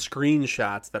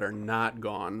screenshots that are not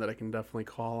gone that I can definitely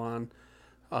call on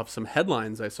of some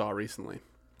headlines I saw recently.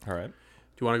 All right. Do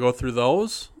you want to go through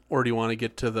those, or do you want to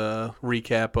get to the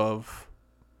recap of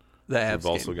the Avs We've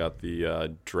also game? got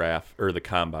the draft or the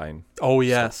combine. Oh,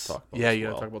 yes. Talk about Yeah, as you got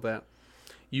to well. talk about that.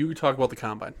 You talk about the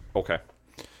combine. Okay.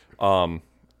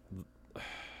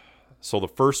 So the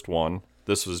first one,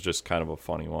 this was just kind of a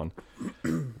funny one.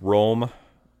 Rome.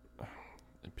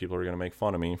 People are going to make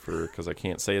fun of me because I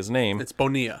can't say his name. It's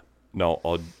Bonilla. No,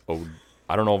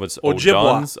 I don't know if it's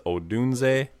Ojibwa.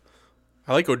 Odunze,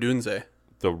 I like Odunze.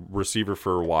 the receiver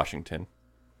for Washington.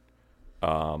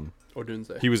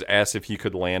 Odunze. He was asked if he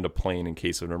could land a plane in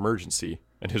case of an emergency,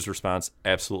 and his response,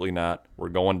 absolutely not. We're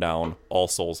going down. All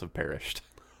souls have perished.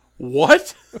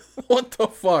 What? What the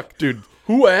fuck? Dude,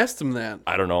 Who asked him that?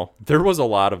 I don't know. There was a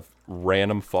lot of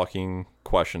random fucking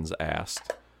questions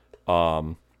asked.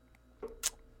 To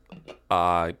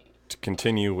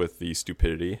continue with the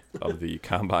stupidity of the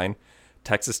combine,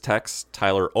 Texas Tech's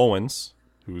Tyler Owens,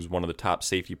 who's one of the top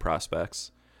safety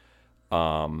prospects,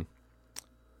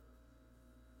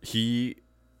 he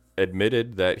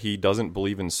admitted that he doesn't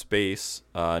believe in space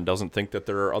and doesn't think that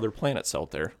there are other planets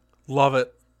out there. Love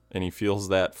it. And he feels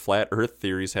that flat Earth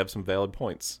theories have some valid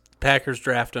points. Packers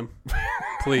draft him.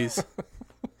 Please.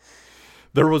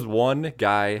 There was one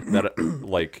guy that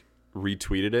like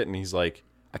retweeted it, and he's like,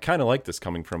 I kind of like this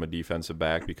coming from a defensive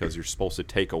back because you're supposed to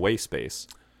take away space.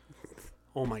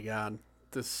 Oh my God.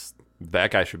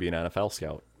 That guy should be an NFL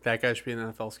scout. That guy should be an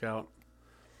NFL scout.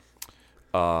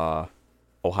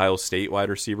 Ohio State wide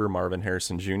receiver Marvin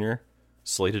Harrison Jr.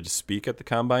 slated to speak at the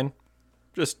combine.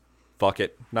 Just fuck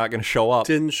it. Not going to show up.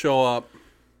 Didn't show up.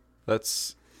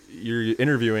 You're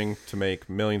interviewing to make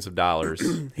millions of dollars.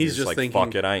 He's just like, thinking,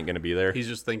 fuck it, I ain't going to be there. He's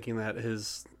just thinking that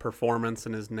his performance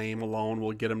and his name alone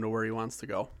will get him to where he wants to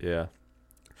go. Yeah.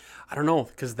 I don't know,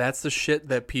 because that's the shit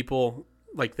that people,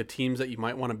 like the teams that you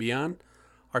might want to be on,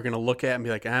 are going to look at and be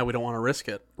like, we don't want to risk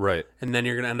it. Right. And then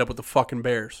you're going to end up with the fucking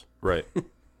Bears. Right.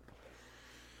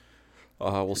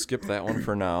 We'll skip that one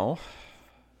for now.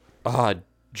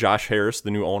 Josh Harris,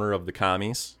 the new owner of the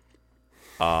Commies,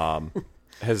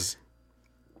 has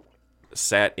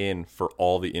sat in for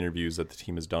all the interviews that the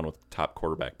team has done with top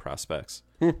quarterback prospects.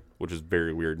 which is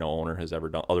very weird. No owner has ever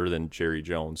done, other than Jerry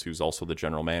Jones, who's also the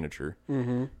general manager.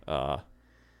 Yeah,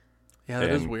 that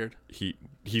is weird.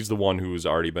 He's the one who's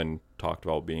already been talked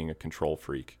about being a control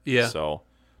freak. Yeah. So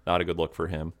not a good look for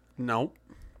him. Nope.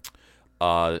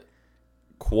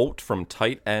 Quote from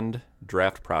tight end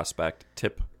draft prospect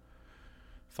Tip.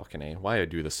 Fucking A. Why I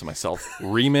do this to myself?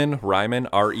 Ryman,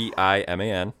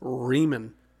 R-E-I-M-A-N.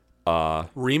 Riemann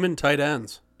tight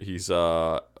ends. He's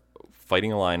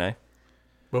fighting Illini.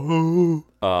 Boo.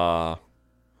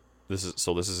 This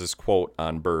is his quote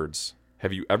on birds.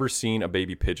 Have you ever seen a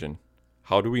baby pigeon?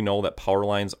 How do we know that power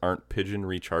lines aren't pigeon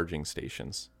recharging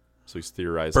stations? So he's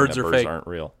theorizing Birds that are birds fake. aren't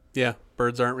real. Yeah,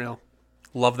 birds aren't real.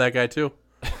 Love that guy too.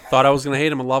 Thought I was going to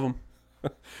hate him and love him.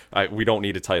 We don't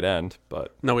need a tight end,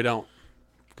 but No, we don't.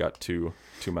 we've got two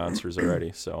monsters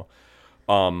already. So,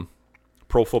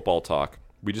 pro football talk.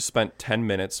 We just spent 10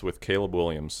 minutes with Caleb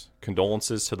Williams.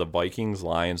 Condolences to the Vikings,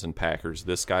 Lions, and Packers.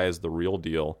 This guy is the real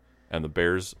deal, and the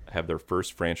Bears have their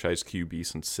first franchise QB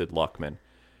since Sid Luckman.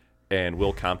 And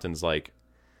Will Compton's like,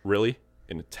 really?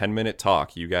 In a 10-minute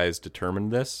talk, you guys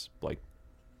determined this? Like,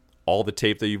 all the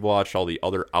tape that you've watched, all the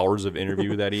other hours of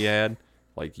interview that he had,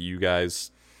 like, you guys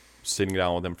sitting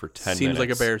down with him for 10 minutes. Seems like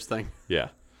a Bears thing. Yeah.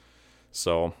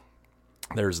 So,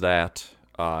 there's that.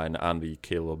 And on the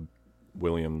Caleb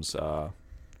Williams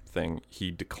thing, he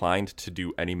declined to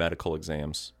do any medical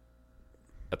exams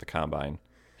at the combine.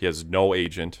 He has no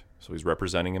agent, so he's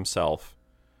representing himself.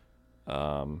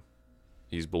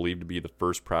 He's believed to be the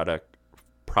first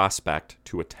prospect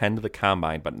to attend the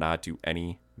combine but not do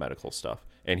any medical stuff.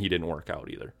 And he didn't work out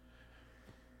either.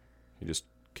 He just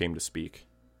came to speak.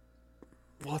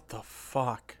 What the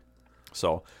fuck?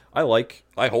 So I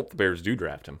hope the Bears do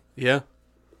draft him. Yeah.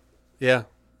 Yeah.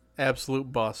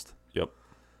 Absolute bust. Yep.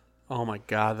 Oh my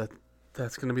God,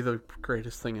 that's going to be the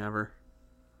greatest thing ever.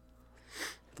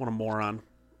 What a moron.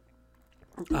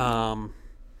 The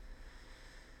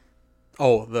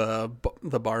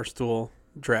Barstool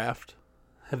draft.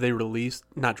 Have they released,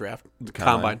 not draft, the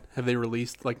combine. Have they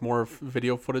released like more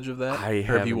video footage of that?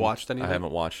 Or have you watched anything? I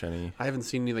haven't watched any. I haven't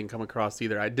seen anything come across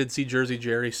either. I did see Jersey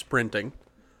Jerry sprinting.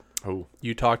 Oh.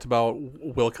 You talked about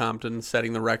Will Compton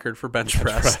setting the record for bench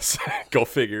press. Go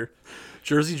figure.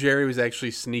 Jersey Jerry was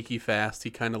actually sneaky fast. He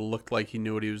kind of looked like he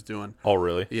knew what he was doing. Oh,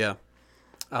 really? Yeah.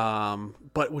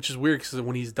 But which is weird because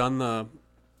when he's done the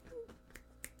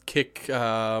kick,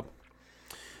 the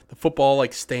football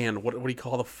like stand, what do you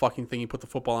call the fucking thing you put the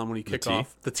football on when you kick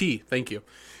off? The tee. Thank you.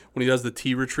 When he does the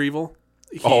tee retrieval,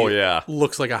 he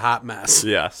looks like a hot mess.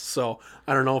 Yes. So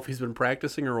I don't know if he's been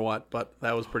practicing or what, but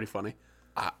that was pretty funny.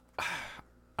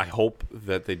 I hope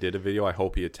that they did a video. I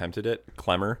hope he attempted it.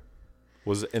 Clemmer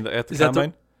was at the Is that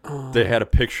combine. They had a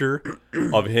picture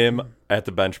of him at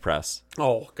the bench press.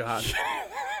 Oh God.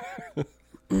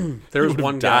 There was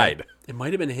one guy. It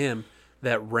might have been him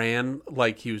that ran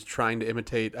like he was trying to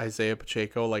imitate Isaiah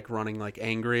Pacheco, like running like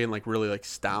angry and like really like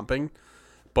stomping,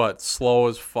 but slow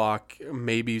as fuck.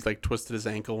 Maybe he's like twisted his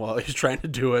ankle while he's trying to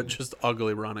do it. Just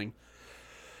ugly running.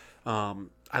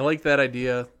 I like that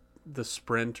idea. The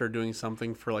sprint or doing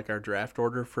something for like our draft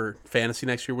order for fantasy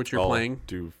next year, which you're playing.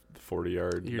 Do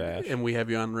 40-yard dash. And we have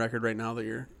you on record right now that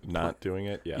you're not doing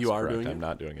it. Yes, you are correct. doing it. I'm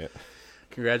not doing it.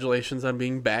 Congratulations on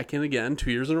being back in again 2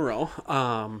 years in a row.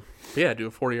 Yeah, do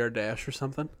a 40-yard dash or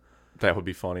something. That would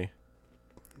be funny.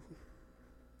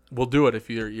 We'll do it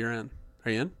if you're in.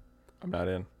 Are you in? I'm not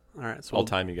in. All right, so I'll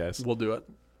time you guys. We'll do it.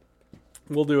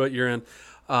 We'll do it. You're in.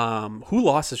 Who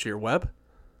lost this year? Webb?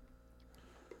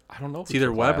 I don't know. It's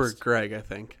either Webb or Greg, I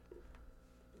think.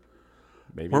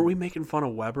 Maybe. Weren't we making fun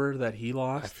of Weber that he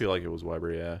lost? I feel like it was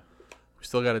Weber, yeah. We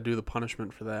still got to do the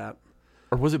punishment for that.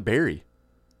 Or was it Barry?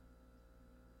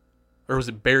 Or was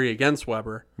it Barry against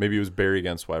Weber? Maybe it was Barry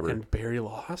against Weber. And Barry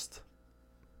lost?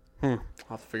 I'll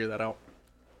have to figure that out.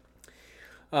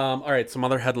 All right, some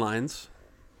other headlines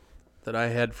that I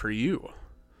had for you.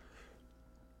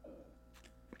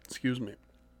 Excuse me.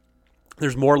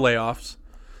 There's more layoffs.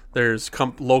 There's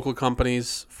local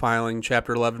companies filing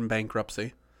Chapter 11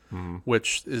 bankruptcy,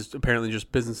 which is apparently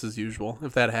just business as usual.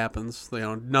 If that happens,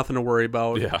 nothing to worry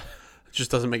about. Yeah. It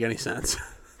just doesn't make any sense.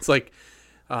 It's like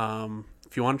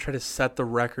if you want to try to set the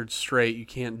record straight, you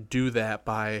can't do that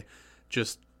by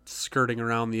just skirting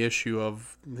around the issue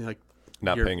of like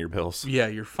not paying your bills. Yeah,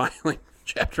 you're filing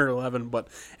Chapter 11. But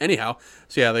anyhow,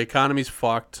 so yeah, the economy's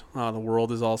fucked. The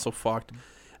world is also fucked.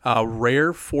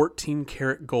 Rare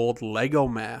 14-karat gold Lego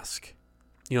mask.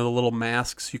 You know, the little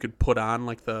masks you could put on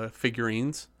like the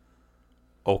figurines.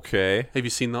 Okay. Have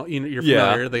you seen that? You're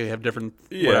familiar. They have different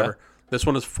whatever. This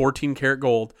one is 14-karat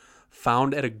gold,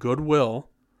 found at a Goodwill,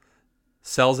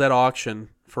 sells at auction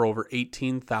for over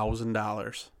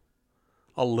 $18,000.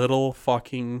 A little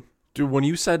fucking... Dude, when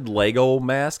you said Lego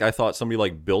mask, I thought somebody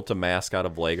like built a mask out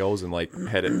of Legos and like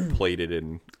had it plated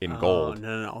in gold.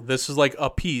 No. This is like a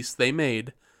piece they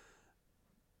made.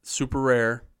 Super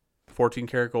rare. 14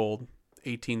 karat gold.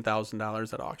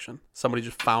 $18,000 at auction. Somebody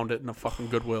just found it in a fucking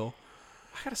Goodwill.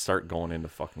 I gotta start going into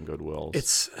fucking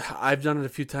Goodwills. I've done it a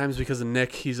few times because of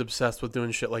Nick. He's obsessed with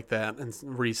doing shit like that and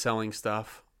reselling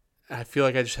stuff. I feel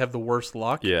like I just have the worst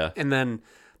luck. Yeah. And then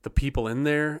the people in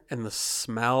there and the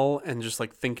smell and just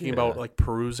like thinking about like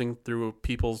perusing through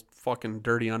people's fucking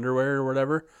dirty underwear or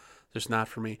whatever, just not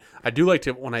for me. I do like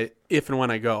to, if and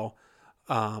when I go,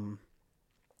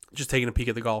 just taking a peek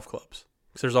at the golf clubs.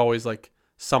 Because there's always like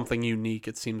something unique,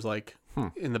 it seems like,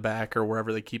 in the back or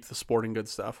wherever they keep the sporting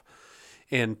goods stuff.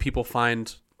 And people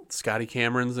find Scotty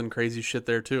Camerons and crazy shit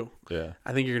there too. Yeah.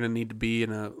 I think you're going to need to be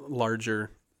in a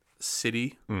larger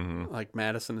city. Mm-hmm. Like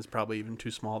Madison is probably even too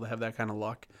small to have that kind of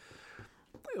luck.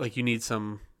 Like you need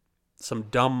some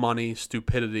dumb money,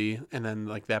 stupidity, and then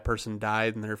like that person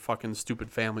died and their fucking stupid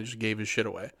family just gave his shit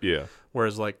away. Yeah.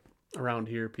 Whereas like around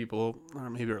here, people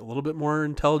maybe are a little bit more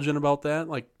intelligent about that.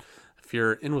 Like if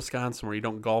you're in Wisconsin where you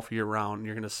don't golf year round,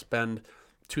 you're going to spend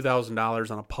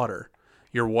 $2,000 on a putter.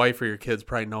 Your wife or your kids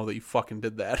probably know that you fucking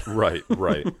did that. Right.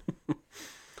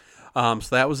 So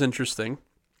that was interesting.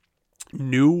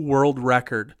 New world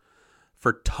record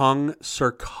for tongue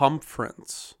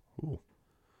circumference. Ooh.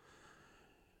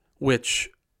 Which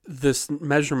this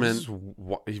measurement...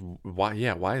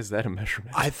 Why is that a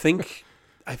measurement? I think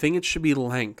it should be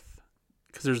length.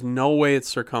 Because there's no way it's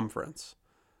circumference.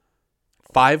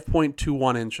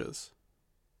 5.21 inches.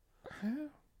 I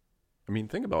mean,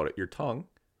 think about it. Your tongue...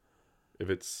 If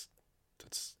it's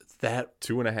that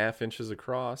 2.5 inches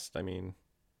across, I mean,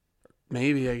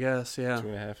 maybe, I guess, yeah.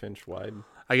 2.5 inch wide.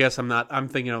 I guess I'm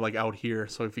thinking of like out here.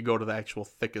 So if you go to the actual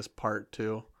thickest part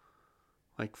too,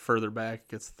 like further back, it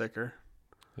gets thicker.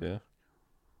 Yeah.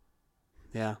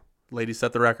 Yeah. Lady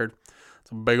set the record. It's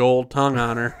a big old tongue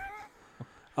on her.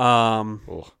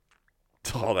 Oh,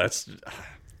 that's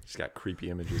just got creepy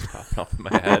images popping off in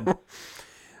my head.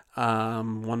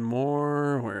 One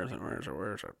more. Where is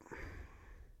it?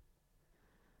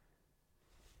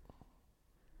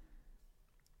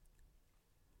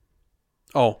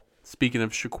 Oh, speaking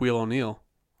of Shaquille O'Neal,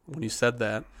 when you said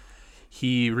that,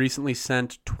 he recently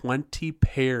sent 20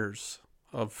 pairs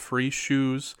of free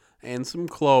shoes and some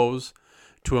clothes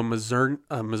to a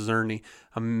Missouri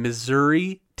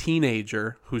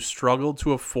teenager who struggled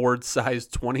to afford size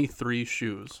 23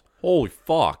 shoes. Holy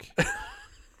fuck.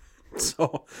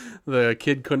 So the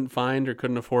kid couldn't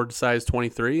afford size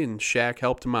 23, and Shaq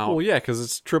helped him out. Well, yeah, because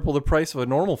it's triple the price of a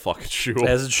normal fucking shoe.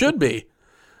 As it should be.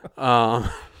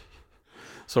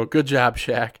 So good job,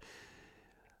 Shaq.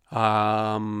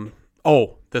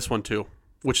 This one too,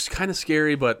 which is kind of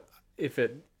scary, but it's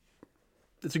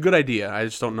a good idea. I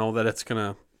just don't know that it's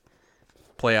going to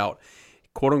play out.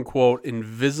 Quote unquote,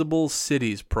 Invisible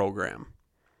Cities program.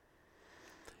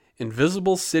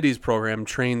 Invisible Cities program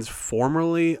trains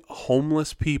formerly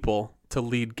homeless people to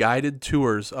lead guided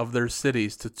tours of their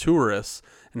cities to tourists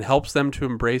and helps them to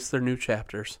embrace their new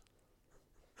chapters.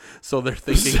 So they're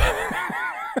thinking...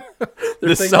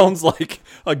 sounds like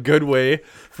a good way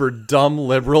for dumb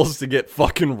liberals to get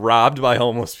fucking robbed by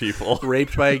homeless people.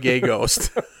 Raped by a gay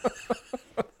ghost.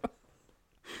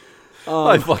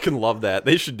 I fucking love that.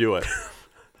 They should do it.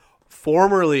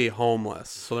 Formerly homeless.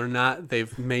 So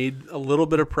they've made a little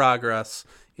bit of progress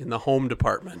in the home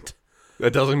department.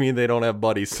 That doesn't mean they don't have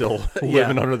buddies still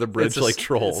living under the bridge like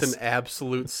trolls. It's an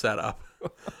absolute setup.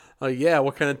 Yeah,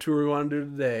 what kind of tour we want to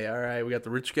do today? All right, we got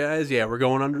the rich guys. Yeah, we're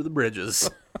going under the bridges.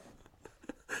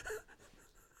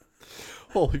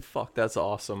 Holy fuck, that's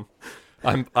awesome.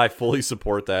 I fully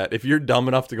support that. If you're dumb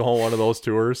enough to go on one of those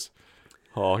tours,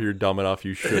 you're dumb enough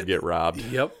you should get robbed.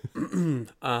 Yep.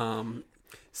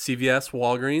 CVS,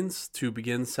 Walgreens to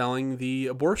begin selling the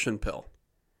abortion pill.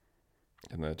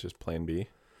 And that's just Plan B?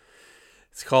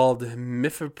 It's called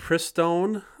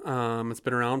mifepristone. It's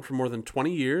been around for more than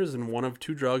 20 years and one of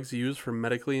two drugs used for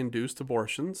medically induced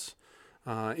abortions.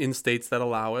 In states that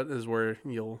allow it is where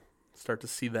you'll start to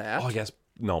see that. Oh, I guess,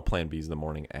 no, Plan B is the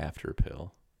morning after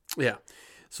pill. Yeah.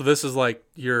 So this is like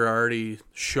you're already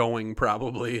showing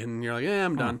probably, and you're like,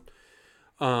 I'm done.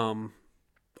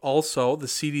 Also, the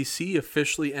CDC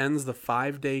officially ends the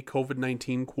 5-day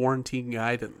COVID-19 quarantine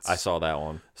guidance. I saw that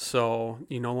one. So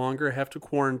you no longer have to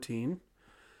quarantine.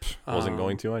 Wasn't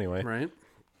going to anyway. Right.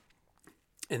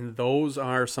 And those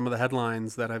are some of the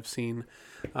headlines that I've seen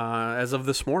as of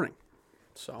this morning.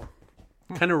 So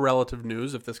kind of relative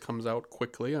news if this comes out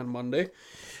quickly on Monday.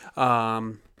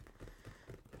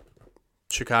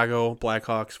 Chicago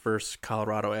Blackhawks versus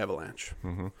Colorado Avalanche.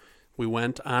 Mm-hmm. We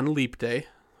went on Leap Day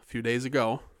a few days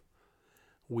ago.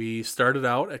 We started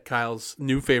out at Kyle's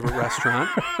new favorite restaurant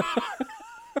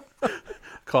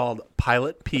called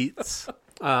Pilot Pete's.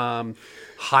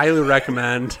 Highly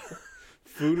recommend.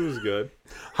 Food was good.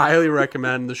 Highly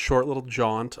recommend the short little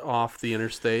jaunt off the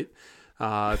interstate.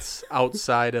 It's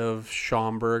outside of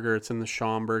Schaumburg, or it's in the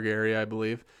Schaumburg area, I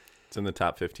believe. It's in the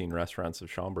top 15 restaurants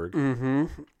of Schaumburg. Mm-hmm.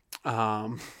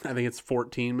 I think it's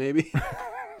 14 maybe.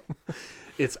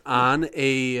 It's on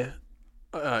a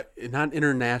not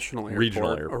international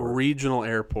airport, a regional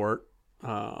airport.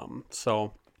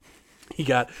 So we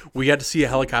got to see a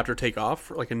helicopter take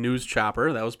off, like a news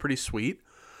chopper. That was pretty sweet.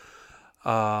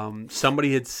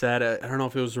 Somebody had said, I don't know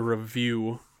if it was a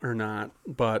review or not,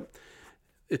 but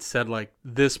it said like,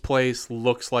 this place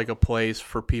looks like a place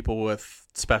for people with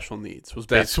special needs.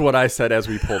 That's what I said as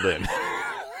we pulled in.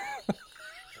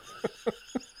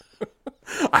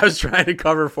 I was trying to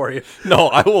cover for you. No,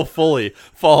 I will fully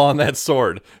fall on that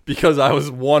sword because I was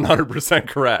 100%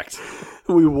 correct.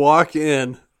 We walk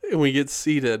in and we get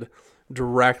seated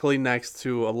directly next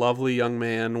to a lovely young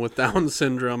man with Down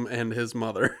syndrome and his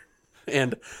mother.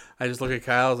 And I just look at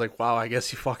Kyle. I was like, wow, I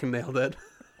guess you fucking nailed it.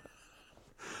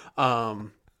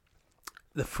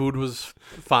 The food was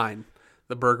fine.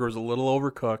 The burger was a little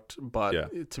overcooked,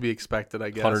 but to be expected,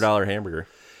 I guess. $100 hamburger.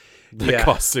 That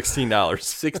cost $16.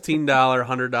 $16,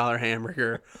 $100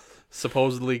 hamburger.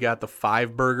 Supposedly got the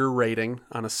 5 burger rating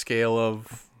on a scale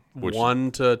of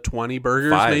 1 to 20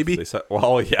 burgers, 5, maybe. They said,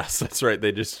 well, yes, that's right.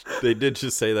 They did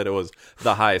just say that it was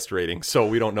the highest rating, so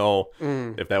we don't know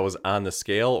if that was on the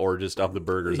scale or just of the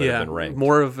burgers that have been ranked.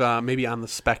 More of maybe on the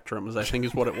spectrum, I think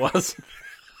is what it was.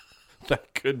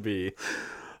 That could be.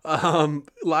 A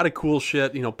lot of cool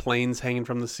shit, planes hanging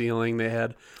from the ceiling. They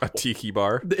had a tiki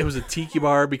bar. It was a tiki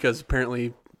bar because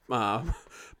apparently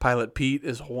Pilot Pete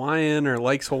is Hawaiian or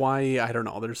likes Hawaii. I don't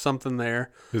know. There's something there.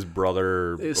 His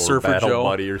brother or Surfer battle Joe.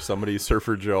 buddy or somebody,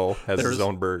 Surfer Joe, has his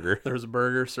own burger. There's a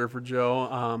burger, Surfer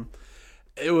Joe.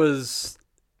 It was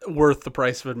worth the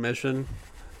price of admission,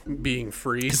 being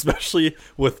free. Especially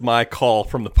with my call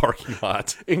from the parking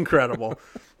lot. Incredible.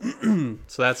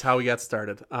 So that's how we got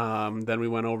started. Then we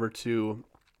went over to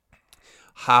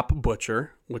Hop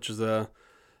Butcher, which is a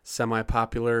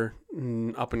semi-popular,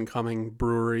 up-and-coming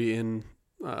brewery in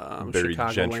very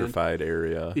gentrified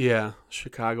area. Yeah,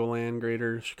 Chicagoland,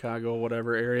 greater Chicago,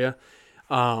 whatever area.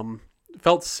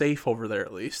 Felt safe over there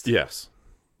at least. Yes.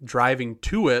 Driving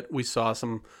to it, we saw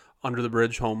some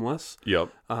under-the-bridge homeless. Yep.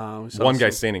 One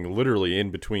guy standing literally in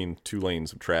between 2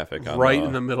 lanes of traffic.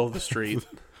 In the middle of the street.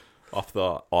 Off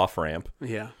the off-ramp.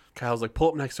 Yeah. Kyle's like, pull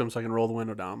up next to him so I can roll the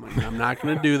window down. I'm like, I'm not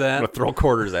going to do that. I'm going to throw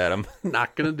quarters at him.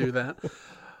 Not going to do that.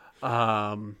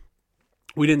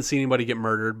 We didn't see anybody get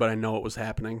murdered, but I know it was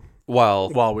happening while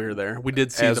we were there. We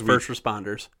did see the first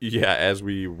responders. Yeah, as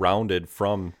we rounded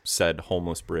from said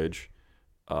homeless bridge,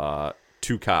 2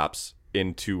 cops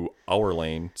into our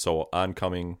lane, so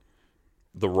oncoming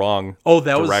the wrong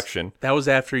direction. That was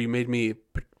after you made me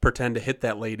pretend to hit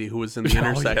that lady who was in the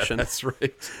intersection. Yeah, that's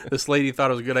right. This lady thought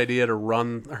it was a good idea to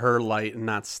run her light and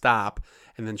not stop,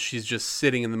 and then she's just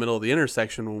sitting in the middle of the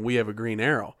intersection when we have a green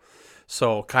arrow.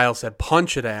 So Kyle said,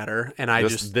 punch it at her, and I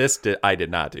did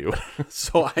not do.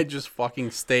 So I just fucking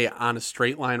stay on a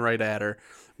straight line right at her,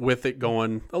 with it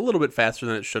going a little bit faster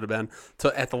than it should have been,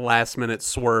 to at the last minute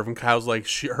swerve, and Kyle's like,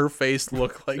 her face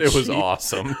looked like it was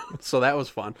awesome. So that was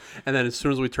fun. And then as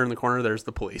soon as we turn the corner, there's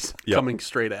the police coming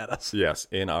straight at us. Yes,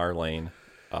 in our lane,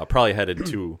 probably headed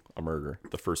to a murder,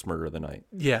 the first murder of the night.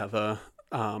 Yeah, the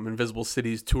Invisible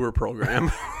Cities tour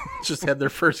program just had their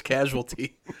first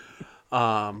casualty.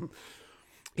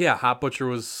 Yeah, Hot Butcher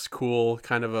was cool.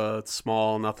 Kind of a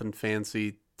small, nothing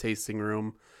fancy tasting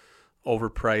room.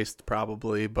 Overpriced,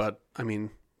 probably, but, I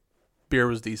mean, beer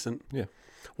was decent. Yeah.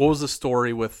 What was the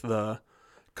story with the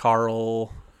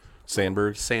Carl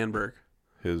Sandburg?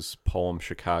 His poem,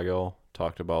 Chicago,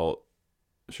 talked about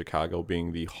Chicago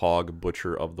being the hog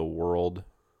butcher of the world.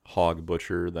 Hog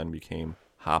butcher then became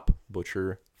hop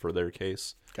butcher for their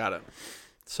case. Got it.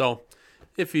 So,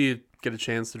 if you get a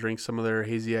chance to drink some of their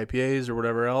hazy IPAs or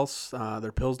whatever else,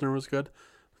 their Pilsner was good.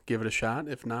 Give it a shot.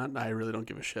 If not, I really don't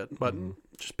give a shit. But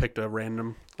just picked a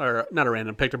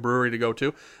brewery to go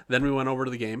to. Then we went over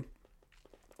to the game.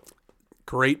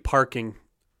 Great parking,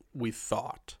 we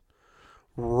thought.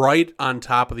 Right on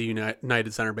top of the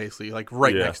United Center, basically. Like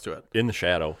right next to it. In the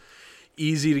shadow.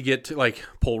 Easy to get to, like,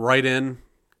 pull right in.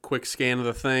 Quick scan of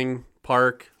the thing.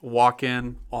 Park. Walk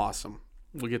in. Awesome.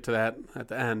 We'll get to that at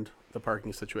the end, the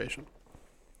parking situation.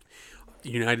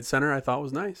 United Center, I thought,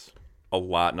 was nice. A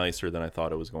lot nicer than I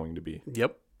thought it was going to be.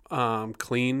 Yep.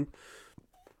 clean,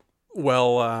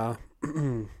 well,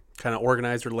 kind of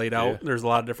organized or laid out. Yeah. There's a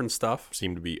lot of different stuff.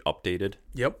 Seemed to be updated.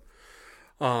 Yep.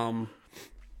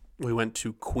 We went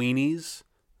to Queenie's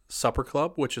Supper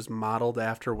Club, which is modeled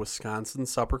after Wisconsin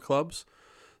supper clubs.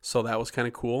 So that was kind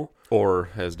of cool. Or,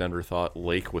 as Denver thought,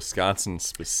 Lake Wisconsin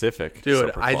specific. Dude,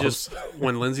 supper I clubs. just,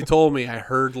 when Lindsay told me, I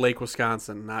heard Lake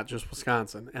Wisconsin, not just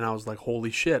Wisconsin. And I was like, holy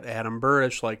shit, Adam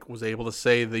Burrish was able to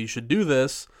say that you should do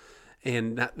this.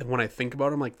 And when I think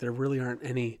about it, I'm like, there really aren't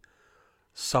any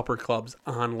supper clubs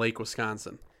on Lake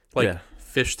Wisconsin. Yeah.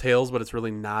 Fishtails, but it's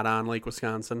really not on Lake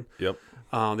Wisconsin. Yep.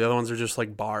 The other ones are just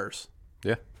like bars.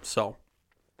 Yeah. So,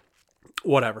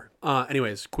 whatever.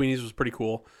 Anyways, Queenie's was pretty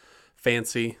cool.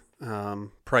 Fancy,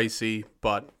 pricey,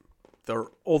 but the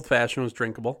old fashioned was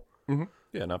drinkable. Mm-hmm.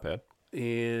 Yeah, not bad.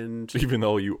 And Even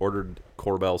though you ordered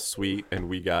Corbel Sweet and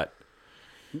we got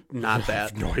not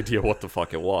that. no idea what the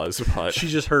fuck it was, but She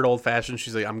just heard old fashioned.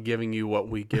 She's like, I'm giving you what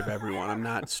we give everyone. I'm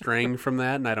not straying from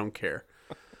that, and I don't care.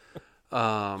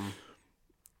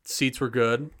 Seats were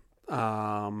good.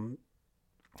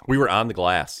 we were on the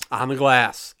glass. On the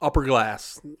glass, upper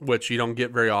glass, which you don't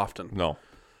get very often. No.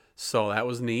 So that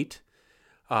was neat.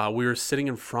 We were sitting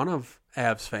in front of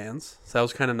Avs fans, so that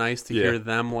was kind of nice to hear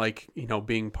them,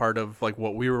 being part of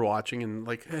what we were watching and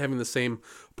having the same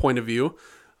point of view.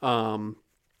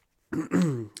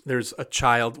 There's a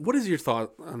child. What is your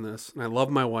thought on this? And I love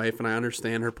my wife, and I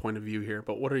understand her point of view here,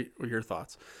 but what are your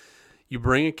thoughts? You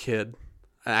bring a kid.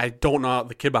 I don't know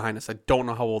the kid behind us. I don't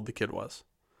know how old the kid was.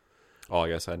 Oh, I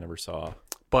guess I never saw.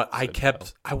 But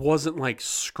I wasn't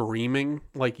screaming,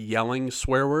 yelling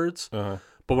swear words. Uh-huh.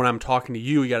 But when I'm talking to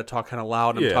you, you got to talk kind of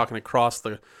loud. I'm talking across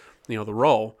the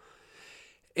row.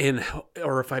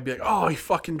 Or if I'd be like, oh, he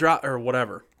fucking dropped, or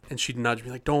whatever. And she'd nudge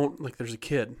me don't, there's a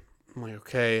kid. I'm like,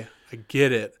 okay, I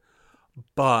get it.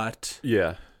 But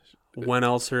Yeah. when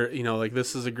else are,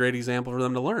 this is a great example for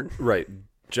them to learn. Right.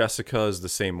 Jessica is the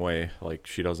same way.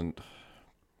 She doesn't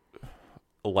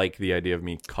like the idea of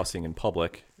me cussing in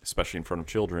public, especially in front of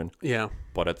children. Yeah.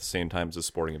 But at the same time, it's a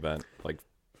sporting event.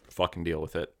 Fucking deal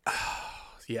with it.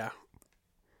 Yeah.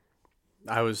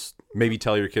 Maybe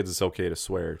tell your kids it's okay to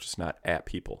swear, just not at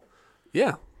people.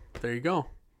 Yeah. There you go.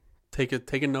 Take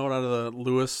a note out of the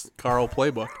Lewis Carl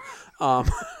playbook.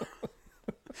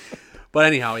 But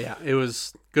anyhow, yeah, it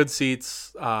was good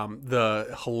seats.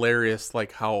 The hilarious,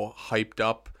 how hyped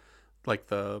up,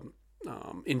 the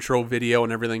intro video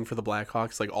and everything for the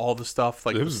Blackhawks, all the stuff.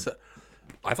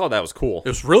 I thought that was cool. It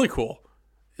was really cool.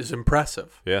 It was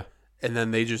impressive. Yeah. And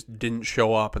then they just didn't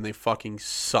show up, and they fucking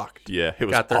sucked. Yeah, it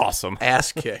was Got their awesome.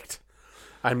 ass kicked.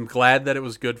 I'm glad that it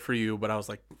was good for you, but I was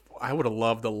like, I would have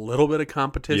loved a little bit of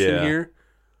competition here.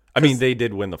 I mean, they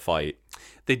did win the fight.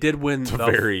 They did win It's a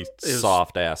very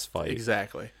soft-ass fight.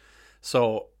 Exactly.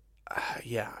 So,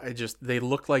 they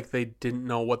looked like they didn't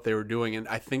know what they were doing. And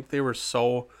I think they were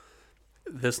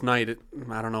this night,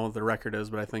 I don't know what the record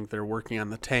is, but I think they're working on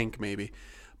the tank maybe.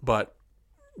 But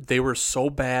they were so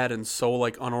bad and so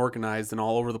unorganized and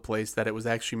all over the place that it was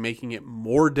actually making it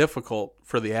more difficult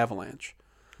for the Avalanche.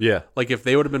 Yeah. If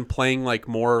they would have been playing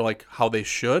more how they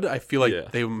should, I feel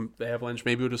like the Avalanche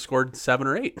maybe would have scored 7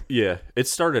 or 8. Yeah. It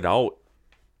started out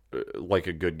like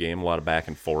a good game, a lot of back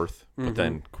and forth, but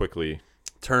then quickly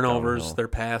Turnovers, downhill. their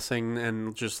passing,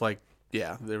 and just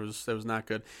there was not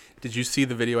good. Did you see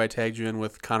the video I tagged you in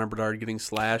with Connor Bedard getting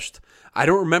slashed? I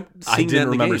don't remember seeing I that didn't in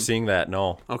the remember game. seeing that,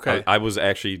 no. Okay. I was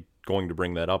actually going to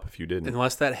bring that up if you didn't.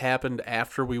 Unless that happened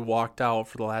after we walked out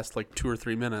for the last 2 or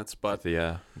 3 minutes, but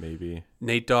Yeah, maybe.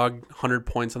 Nate Dogg 100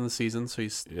 points on the season, so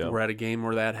Yep. we're at a game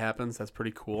where that happens. That's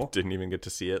pretty cool. Didn't even get to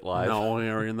see it live. No, we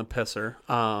were in the pisser.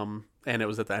 And it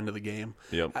was at the end of the game.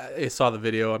 Yep. I saw the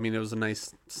video. I mean, it was a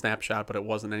nice snapshot, but it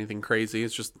wasn't anything crazy.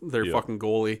 It's just their Yep. fucking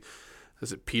goalie.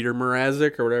 Is it Peter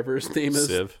Mrazek or whatever his name is?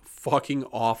 Civ. Fucking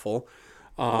awful.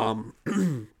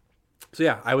 So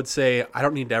yeah, I would say I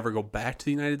don't need to ever go back to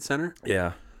the United Center,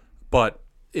 Yeah. but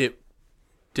it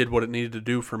did what it needed to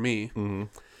do for me. Mm-hmm.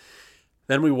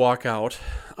 Then we walk out.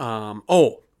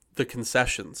 The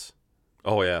concessions.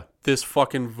 Oh, yeah. This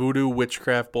fucking voodoo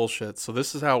witchcraft bullshit. So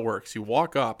this is how it works. You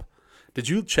walk up. Did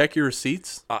you check your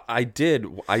receipts? I did.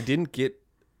 I didn't get...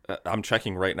 I'm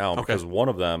checking right now because one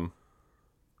of them...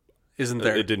 Isn't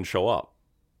there? It didn't show up.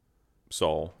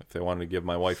 So if they wanted to give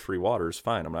my wife free waters,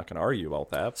 fine. I'm not going to argue about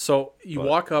that. So you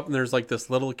walk up and there's this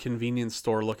little convenience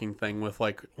store looking thing with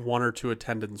 1 or 2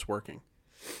 attendants working.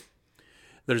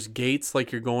 There's gates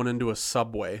you're going into a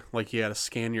Subway. You got to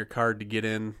scan your card to get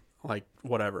in,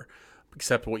 whatever.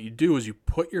 Except what you do is you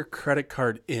put your credit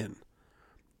card in.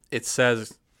 It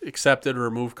says accepted or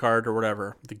remove card or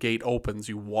whatever. The gate opens.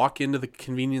 You walk into the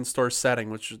convenience store setting,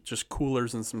 which is just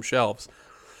coolers and some shelves.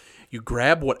 You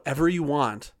grab whatever you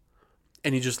want,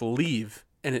 and you just leave,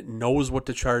 and it knows what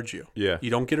to charge you. Yeah. You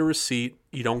don't get a receipt.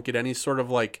 You don't get any sort of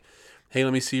like, hey,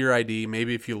 let me see your ID.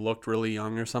 Maybe if you looked really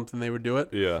young or something, they would do it.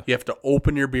 Yeah. You have to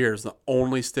open your beers, the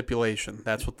only stipulation.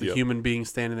 That's what the human being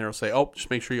standing there will say. Oh, just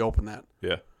make sure you open that.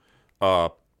 Yeah.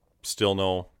 Still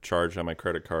no charge on my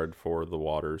credit card for the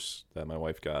waters that my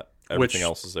wife got. Everything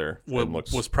else is there.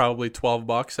 Was probably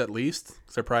 $12 at least.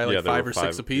 They're probably like 5 or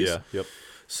 6 a piece. Yeah, yep.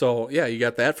 So, yeah, you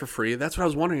got that for free. That's what I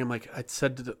was wondering. I'm like, I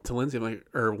said to Lindsay, I'm like,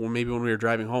 or maybe when we were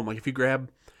driving home, like if you grab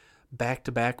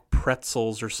back-to-back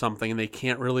pretzels or something and they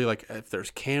can't really, like, if there's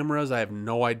cameras, I have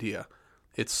no idea.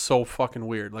 It's so fucking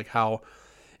weird. Like how,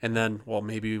 and then, well,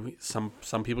 maybe some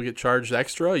people get charged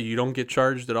extra. You don't get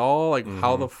charged at all. Like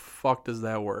how the fuck does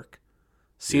that work?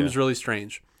 Seems really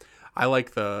strange. I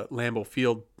like the Lambeau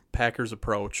Field Packers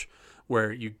approach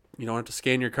where you don't have to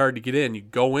scan your card to get in. You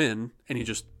go in and you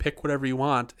just pick whatever you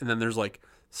want, and then there's like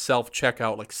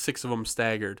self-checkout, like 6 of them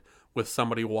staggered with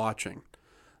somebody watching.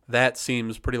 That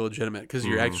seems pretty legitimate because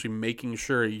you're actually making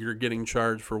sure you're getting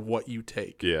charged for what you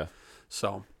take. Yeah.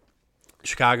 So,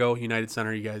 Chicago, United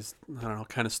Center, you guys, I don't know,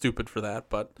 kind of stupid for that,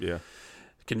 but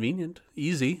convenient,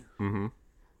 easy. Mm-hmm.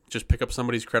 Just pick up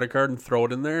somebody's credit card and throw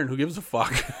it in there, and who gives a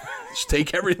fuck? Just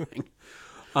take everything.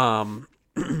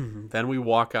 Then we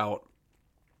walk out.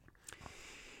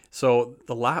 So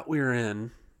the lot we were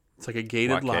in, it's like a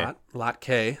gated lot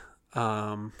K.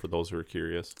 For those who are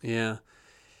curious. Yeah.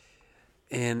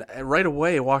 And right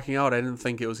away, walking out, I didn't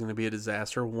think it was going to be a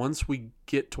disaster. Once we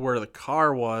get to where the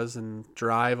car was and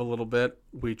drive a little bit,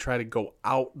 we try to go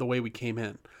out the way we came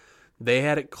in. They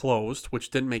had it closed, which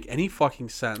didn't make any fucking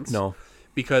sense. No.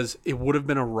 Because it would have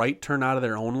been a right turn out of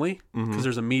there only, because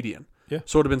there's a median. Yeah.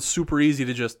 So it would have been super easy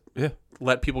to just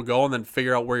let people go and then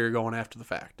figure out where you're going after the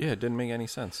fact. Yeah, it didn't make any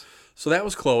sense. So that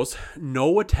was closed.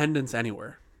 No attendance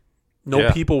anywhere.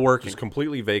 No people working. Just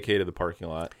completely vacated the parking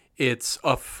lot. It's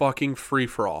a fucking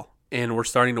free-for-all. And we're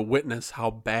starting to witness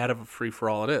how bad of a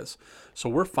free-for-all it is. So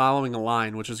we're following a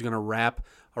line, which is going to wrap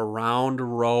around a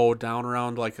row, down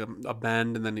around like a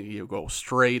bend, and then you go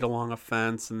straight along a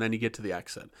fence, and then you get to the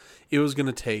exit. It was going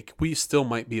to take, we still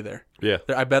might be there. Yeah.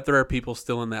 I bet there are people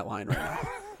still in that line right now.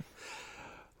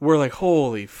 We're like,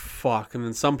 holy fuck. And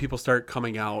then some people start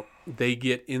coming out. They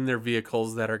get in their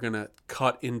vehicles that are going to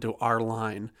cut into our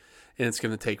line, and it's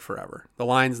going to take forever. The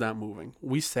line's not moving.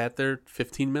 We sat there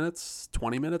 15 minutes,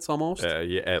 20 minutes almost.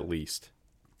 Yeah, at least.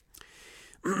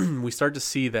 We start to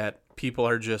see that people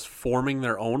are just forming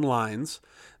their own lines.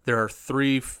 There are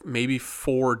 3, maybe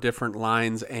 4 different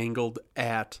lines angled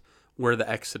at where the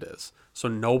exit is. So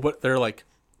they're like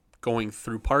going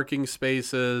through parking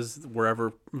spaces,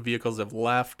 wherever vehicles have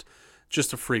left,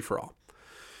 just a free-for-all.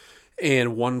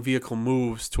 And one vehicle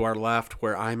moves to our left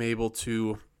where I'm able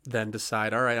to then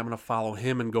decide, all right, I'm going to follow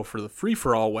him and go for the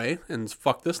free-for-all way and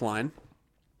fuck this line.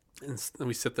 And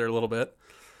we sit there a little bit.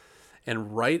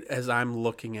 And right as I'm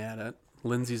looking at it,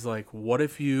 Lindsay's like, what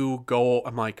if you go,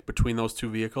 I'm like, between those 2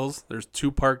 vehicles, there's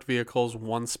 2 parked vehicles,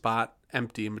 1 spot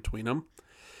empty in between them.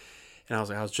 And I was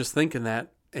like, I was just thinking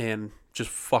that and just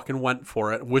fucking went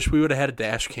for it. Wish we would have had a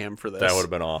dash cam for this. That would have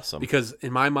been awesome. Because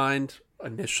in my mind,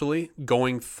 initially,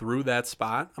 going through that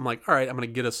spot, I'm like, all right, I'm going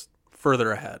to get us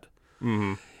further ahead.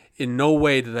 Mm-hmm. In no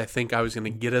way did I think I was going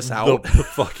to get us out. The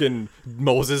fucking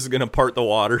Moses is going to part the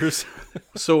waters.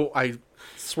 So I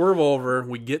swerve over,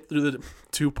 we get through the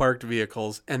 2 parked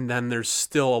vehicles, and then there's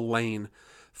still a lane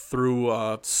through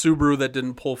a Subaru that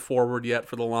didn't pull forward yet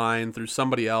for the line, through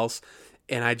somebody else,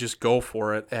 and I just go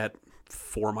for it at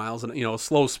 4 miles an hour,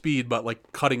 slow speed, but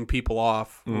like cutting people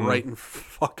off right in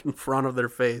fucking front of their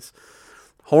face.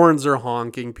 Horns are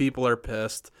honking, people are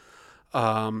pissed,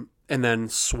 and then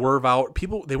swerve out.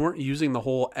 People, they weren't using the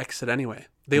whole exit anyway.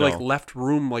 They left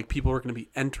room like people were going to be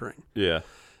entering. Yeah.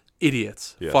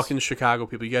 Idiots. Yes. Fucking Chicago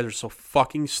people. You guys are so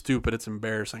fucking stupid. It's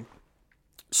embarrassing.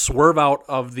 Swerve out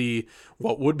of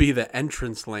what would be the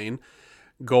entrance lane.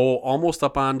 Go almost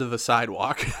up onto the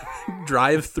sidewalk.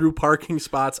 Drive through parking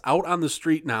spots. Out on the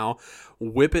street now.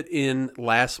 Whip it in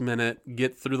last minute.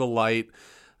 Get through the light.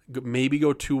 Maybe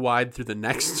go too wide through the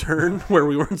next turn where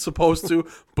we weren't supposed to.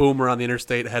 Boom, we're on the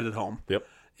interstate headed home. Yep.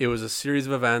 It was a series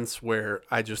of events where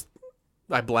I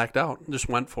blacked out. Just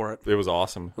went for it. It was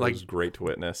awesome. It Like, was great to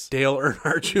witness. Dale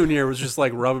Earnhardt Jr. was just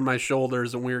like rubbing my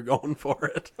shoulders and we were going for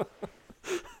it.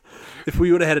 If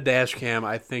we would have had a dash cam,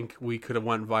 I think we could have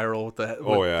went viral with that.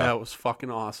 Oh, yeah. That was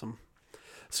fucking awesome.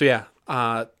 So, yeah,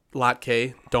 Lot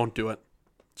K, don't do it.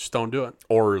 Just don't do it.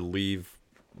 Or leave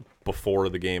before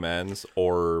the game ends,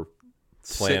 or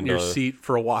sit in your seat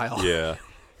for a while. Yeah.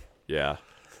 Yeah.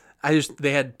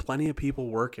 They had plenty of people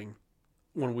working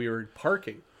when we were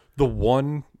parking. The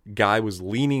one guy was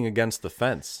leaning against the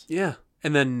fence. Yeah.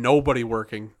 And then nobody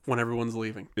working when everyone's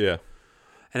leaving. Yeah.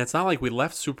 And it's not like we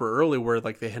left super early where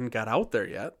like they hadn't got out there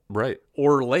yet. Right.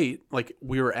 Or late. Like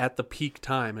we were at the peak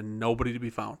time and nobody to be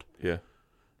found. Yeah.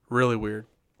 Really weird.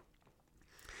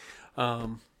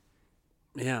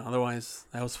 Yeah, otherwise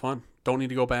that was fun. Don't need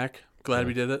to go back. Glad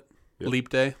we did it. Yep. Leap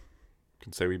day.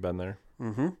 Can say we've been there.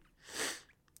 Mm-hmm.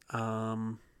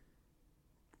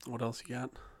 What else you got?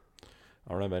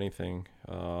 I don't have anything.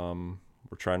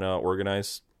 We're trying to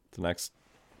organize the next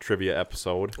trivia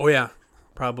episode. Oh yeah.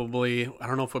 Probably, I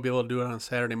don't know if we'll be able to do it on a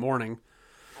Saturday morning.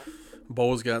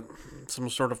 Bo's got some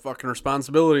sort of fucking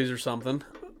responsibilities or something.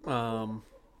 Or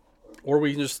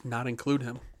we can just not include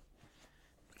him.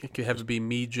 It could have to be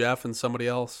me, Jeff, and somebody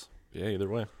else. Yeah, either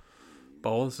way.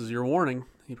 Bo, this is your warning.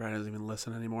 He probably doesn't even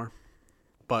listen anymore.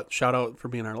 But shout out for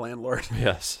being our landlord.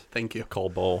 Yes. Thank you. Call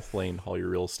Bo Lane, all your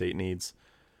real estate needs.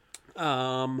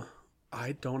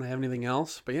 I don't have anything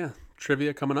else. But yeah,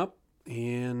 trivia coming up.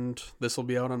 And this will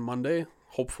be out on Monday,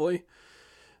 hopefully.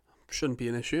 Shouldn't be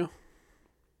an issue.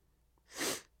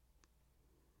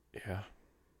 Yeah.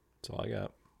 That's all I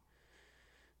got.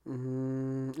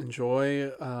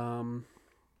 Enjoy the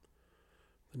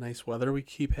nice weather we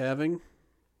keep having.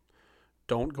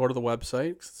 Don't go to the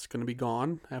website 'cause it's going to be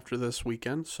gone after this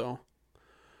weekend. So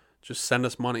just send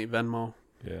us money, Venmo.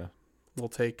 Yeah. We'll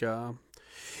take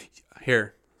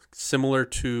here, similar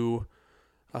to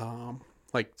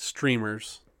like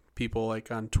streamers, people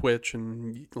like on Twitch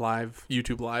and live,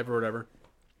 YouTube Live or whatever.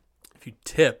 If you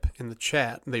tip in the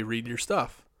chat, they read your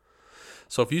stuff.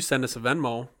 So if you send us a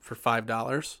Venmo for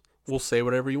 $5, we'll say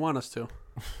whatever you want us to.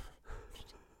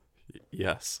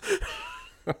 Yes.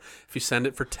 If you send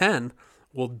it for 10,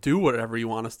 we'll do whatever you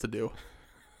want us to do.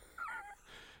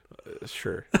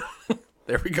 Sure.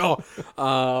 There we go.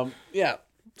 Yeah.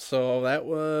 So that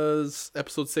was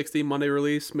episode 60, Monday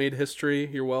release, made history.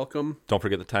 You're welcome. Don't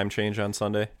forget the time change on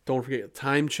Sunday. Don't forget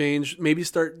time change. Maybe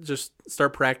start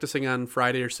practicing on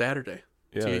Friday or Saturday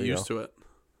to get used to it.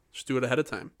 Just do it ahead of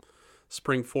time.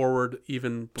 Spring forward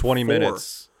even 20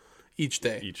 minutes each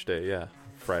day. Each day, yeah.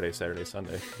 Friday, Saturday,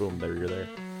 Sunday. Boom, there you're there.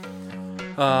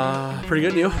 Pretty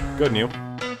good, you. Good, and you.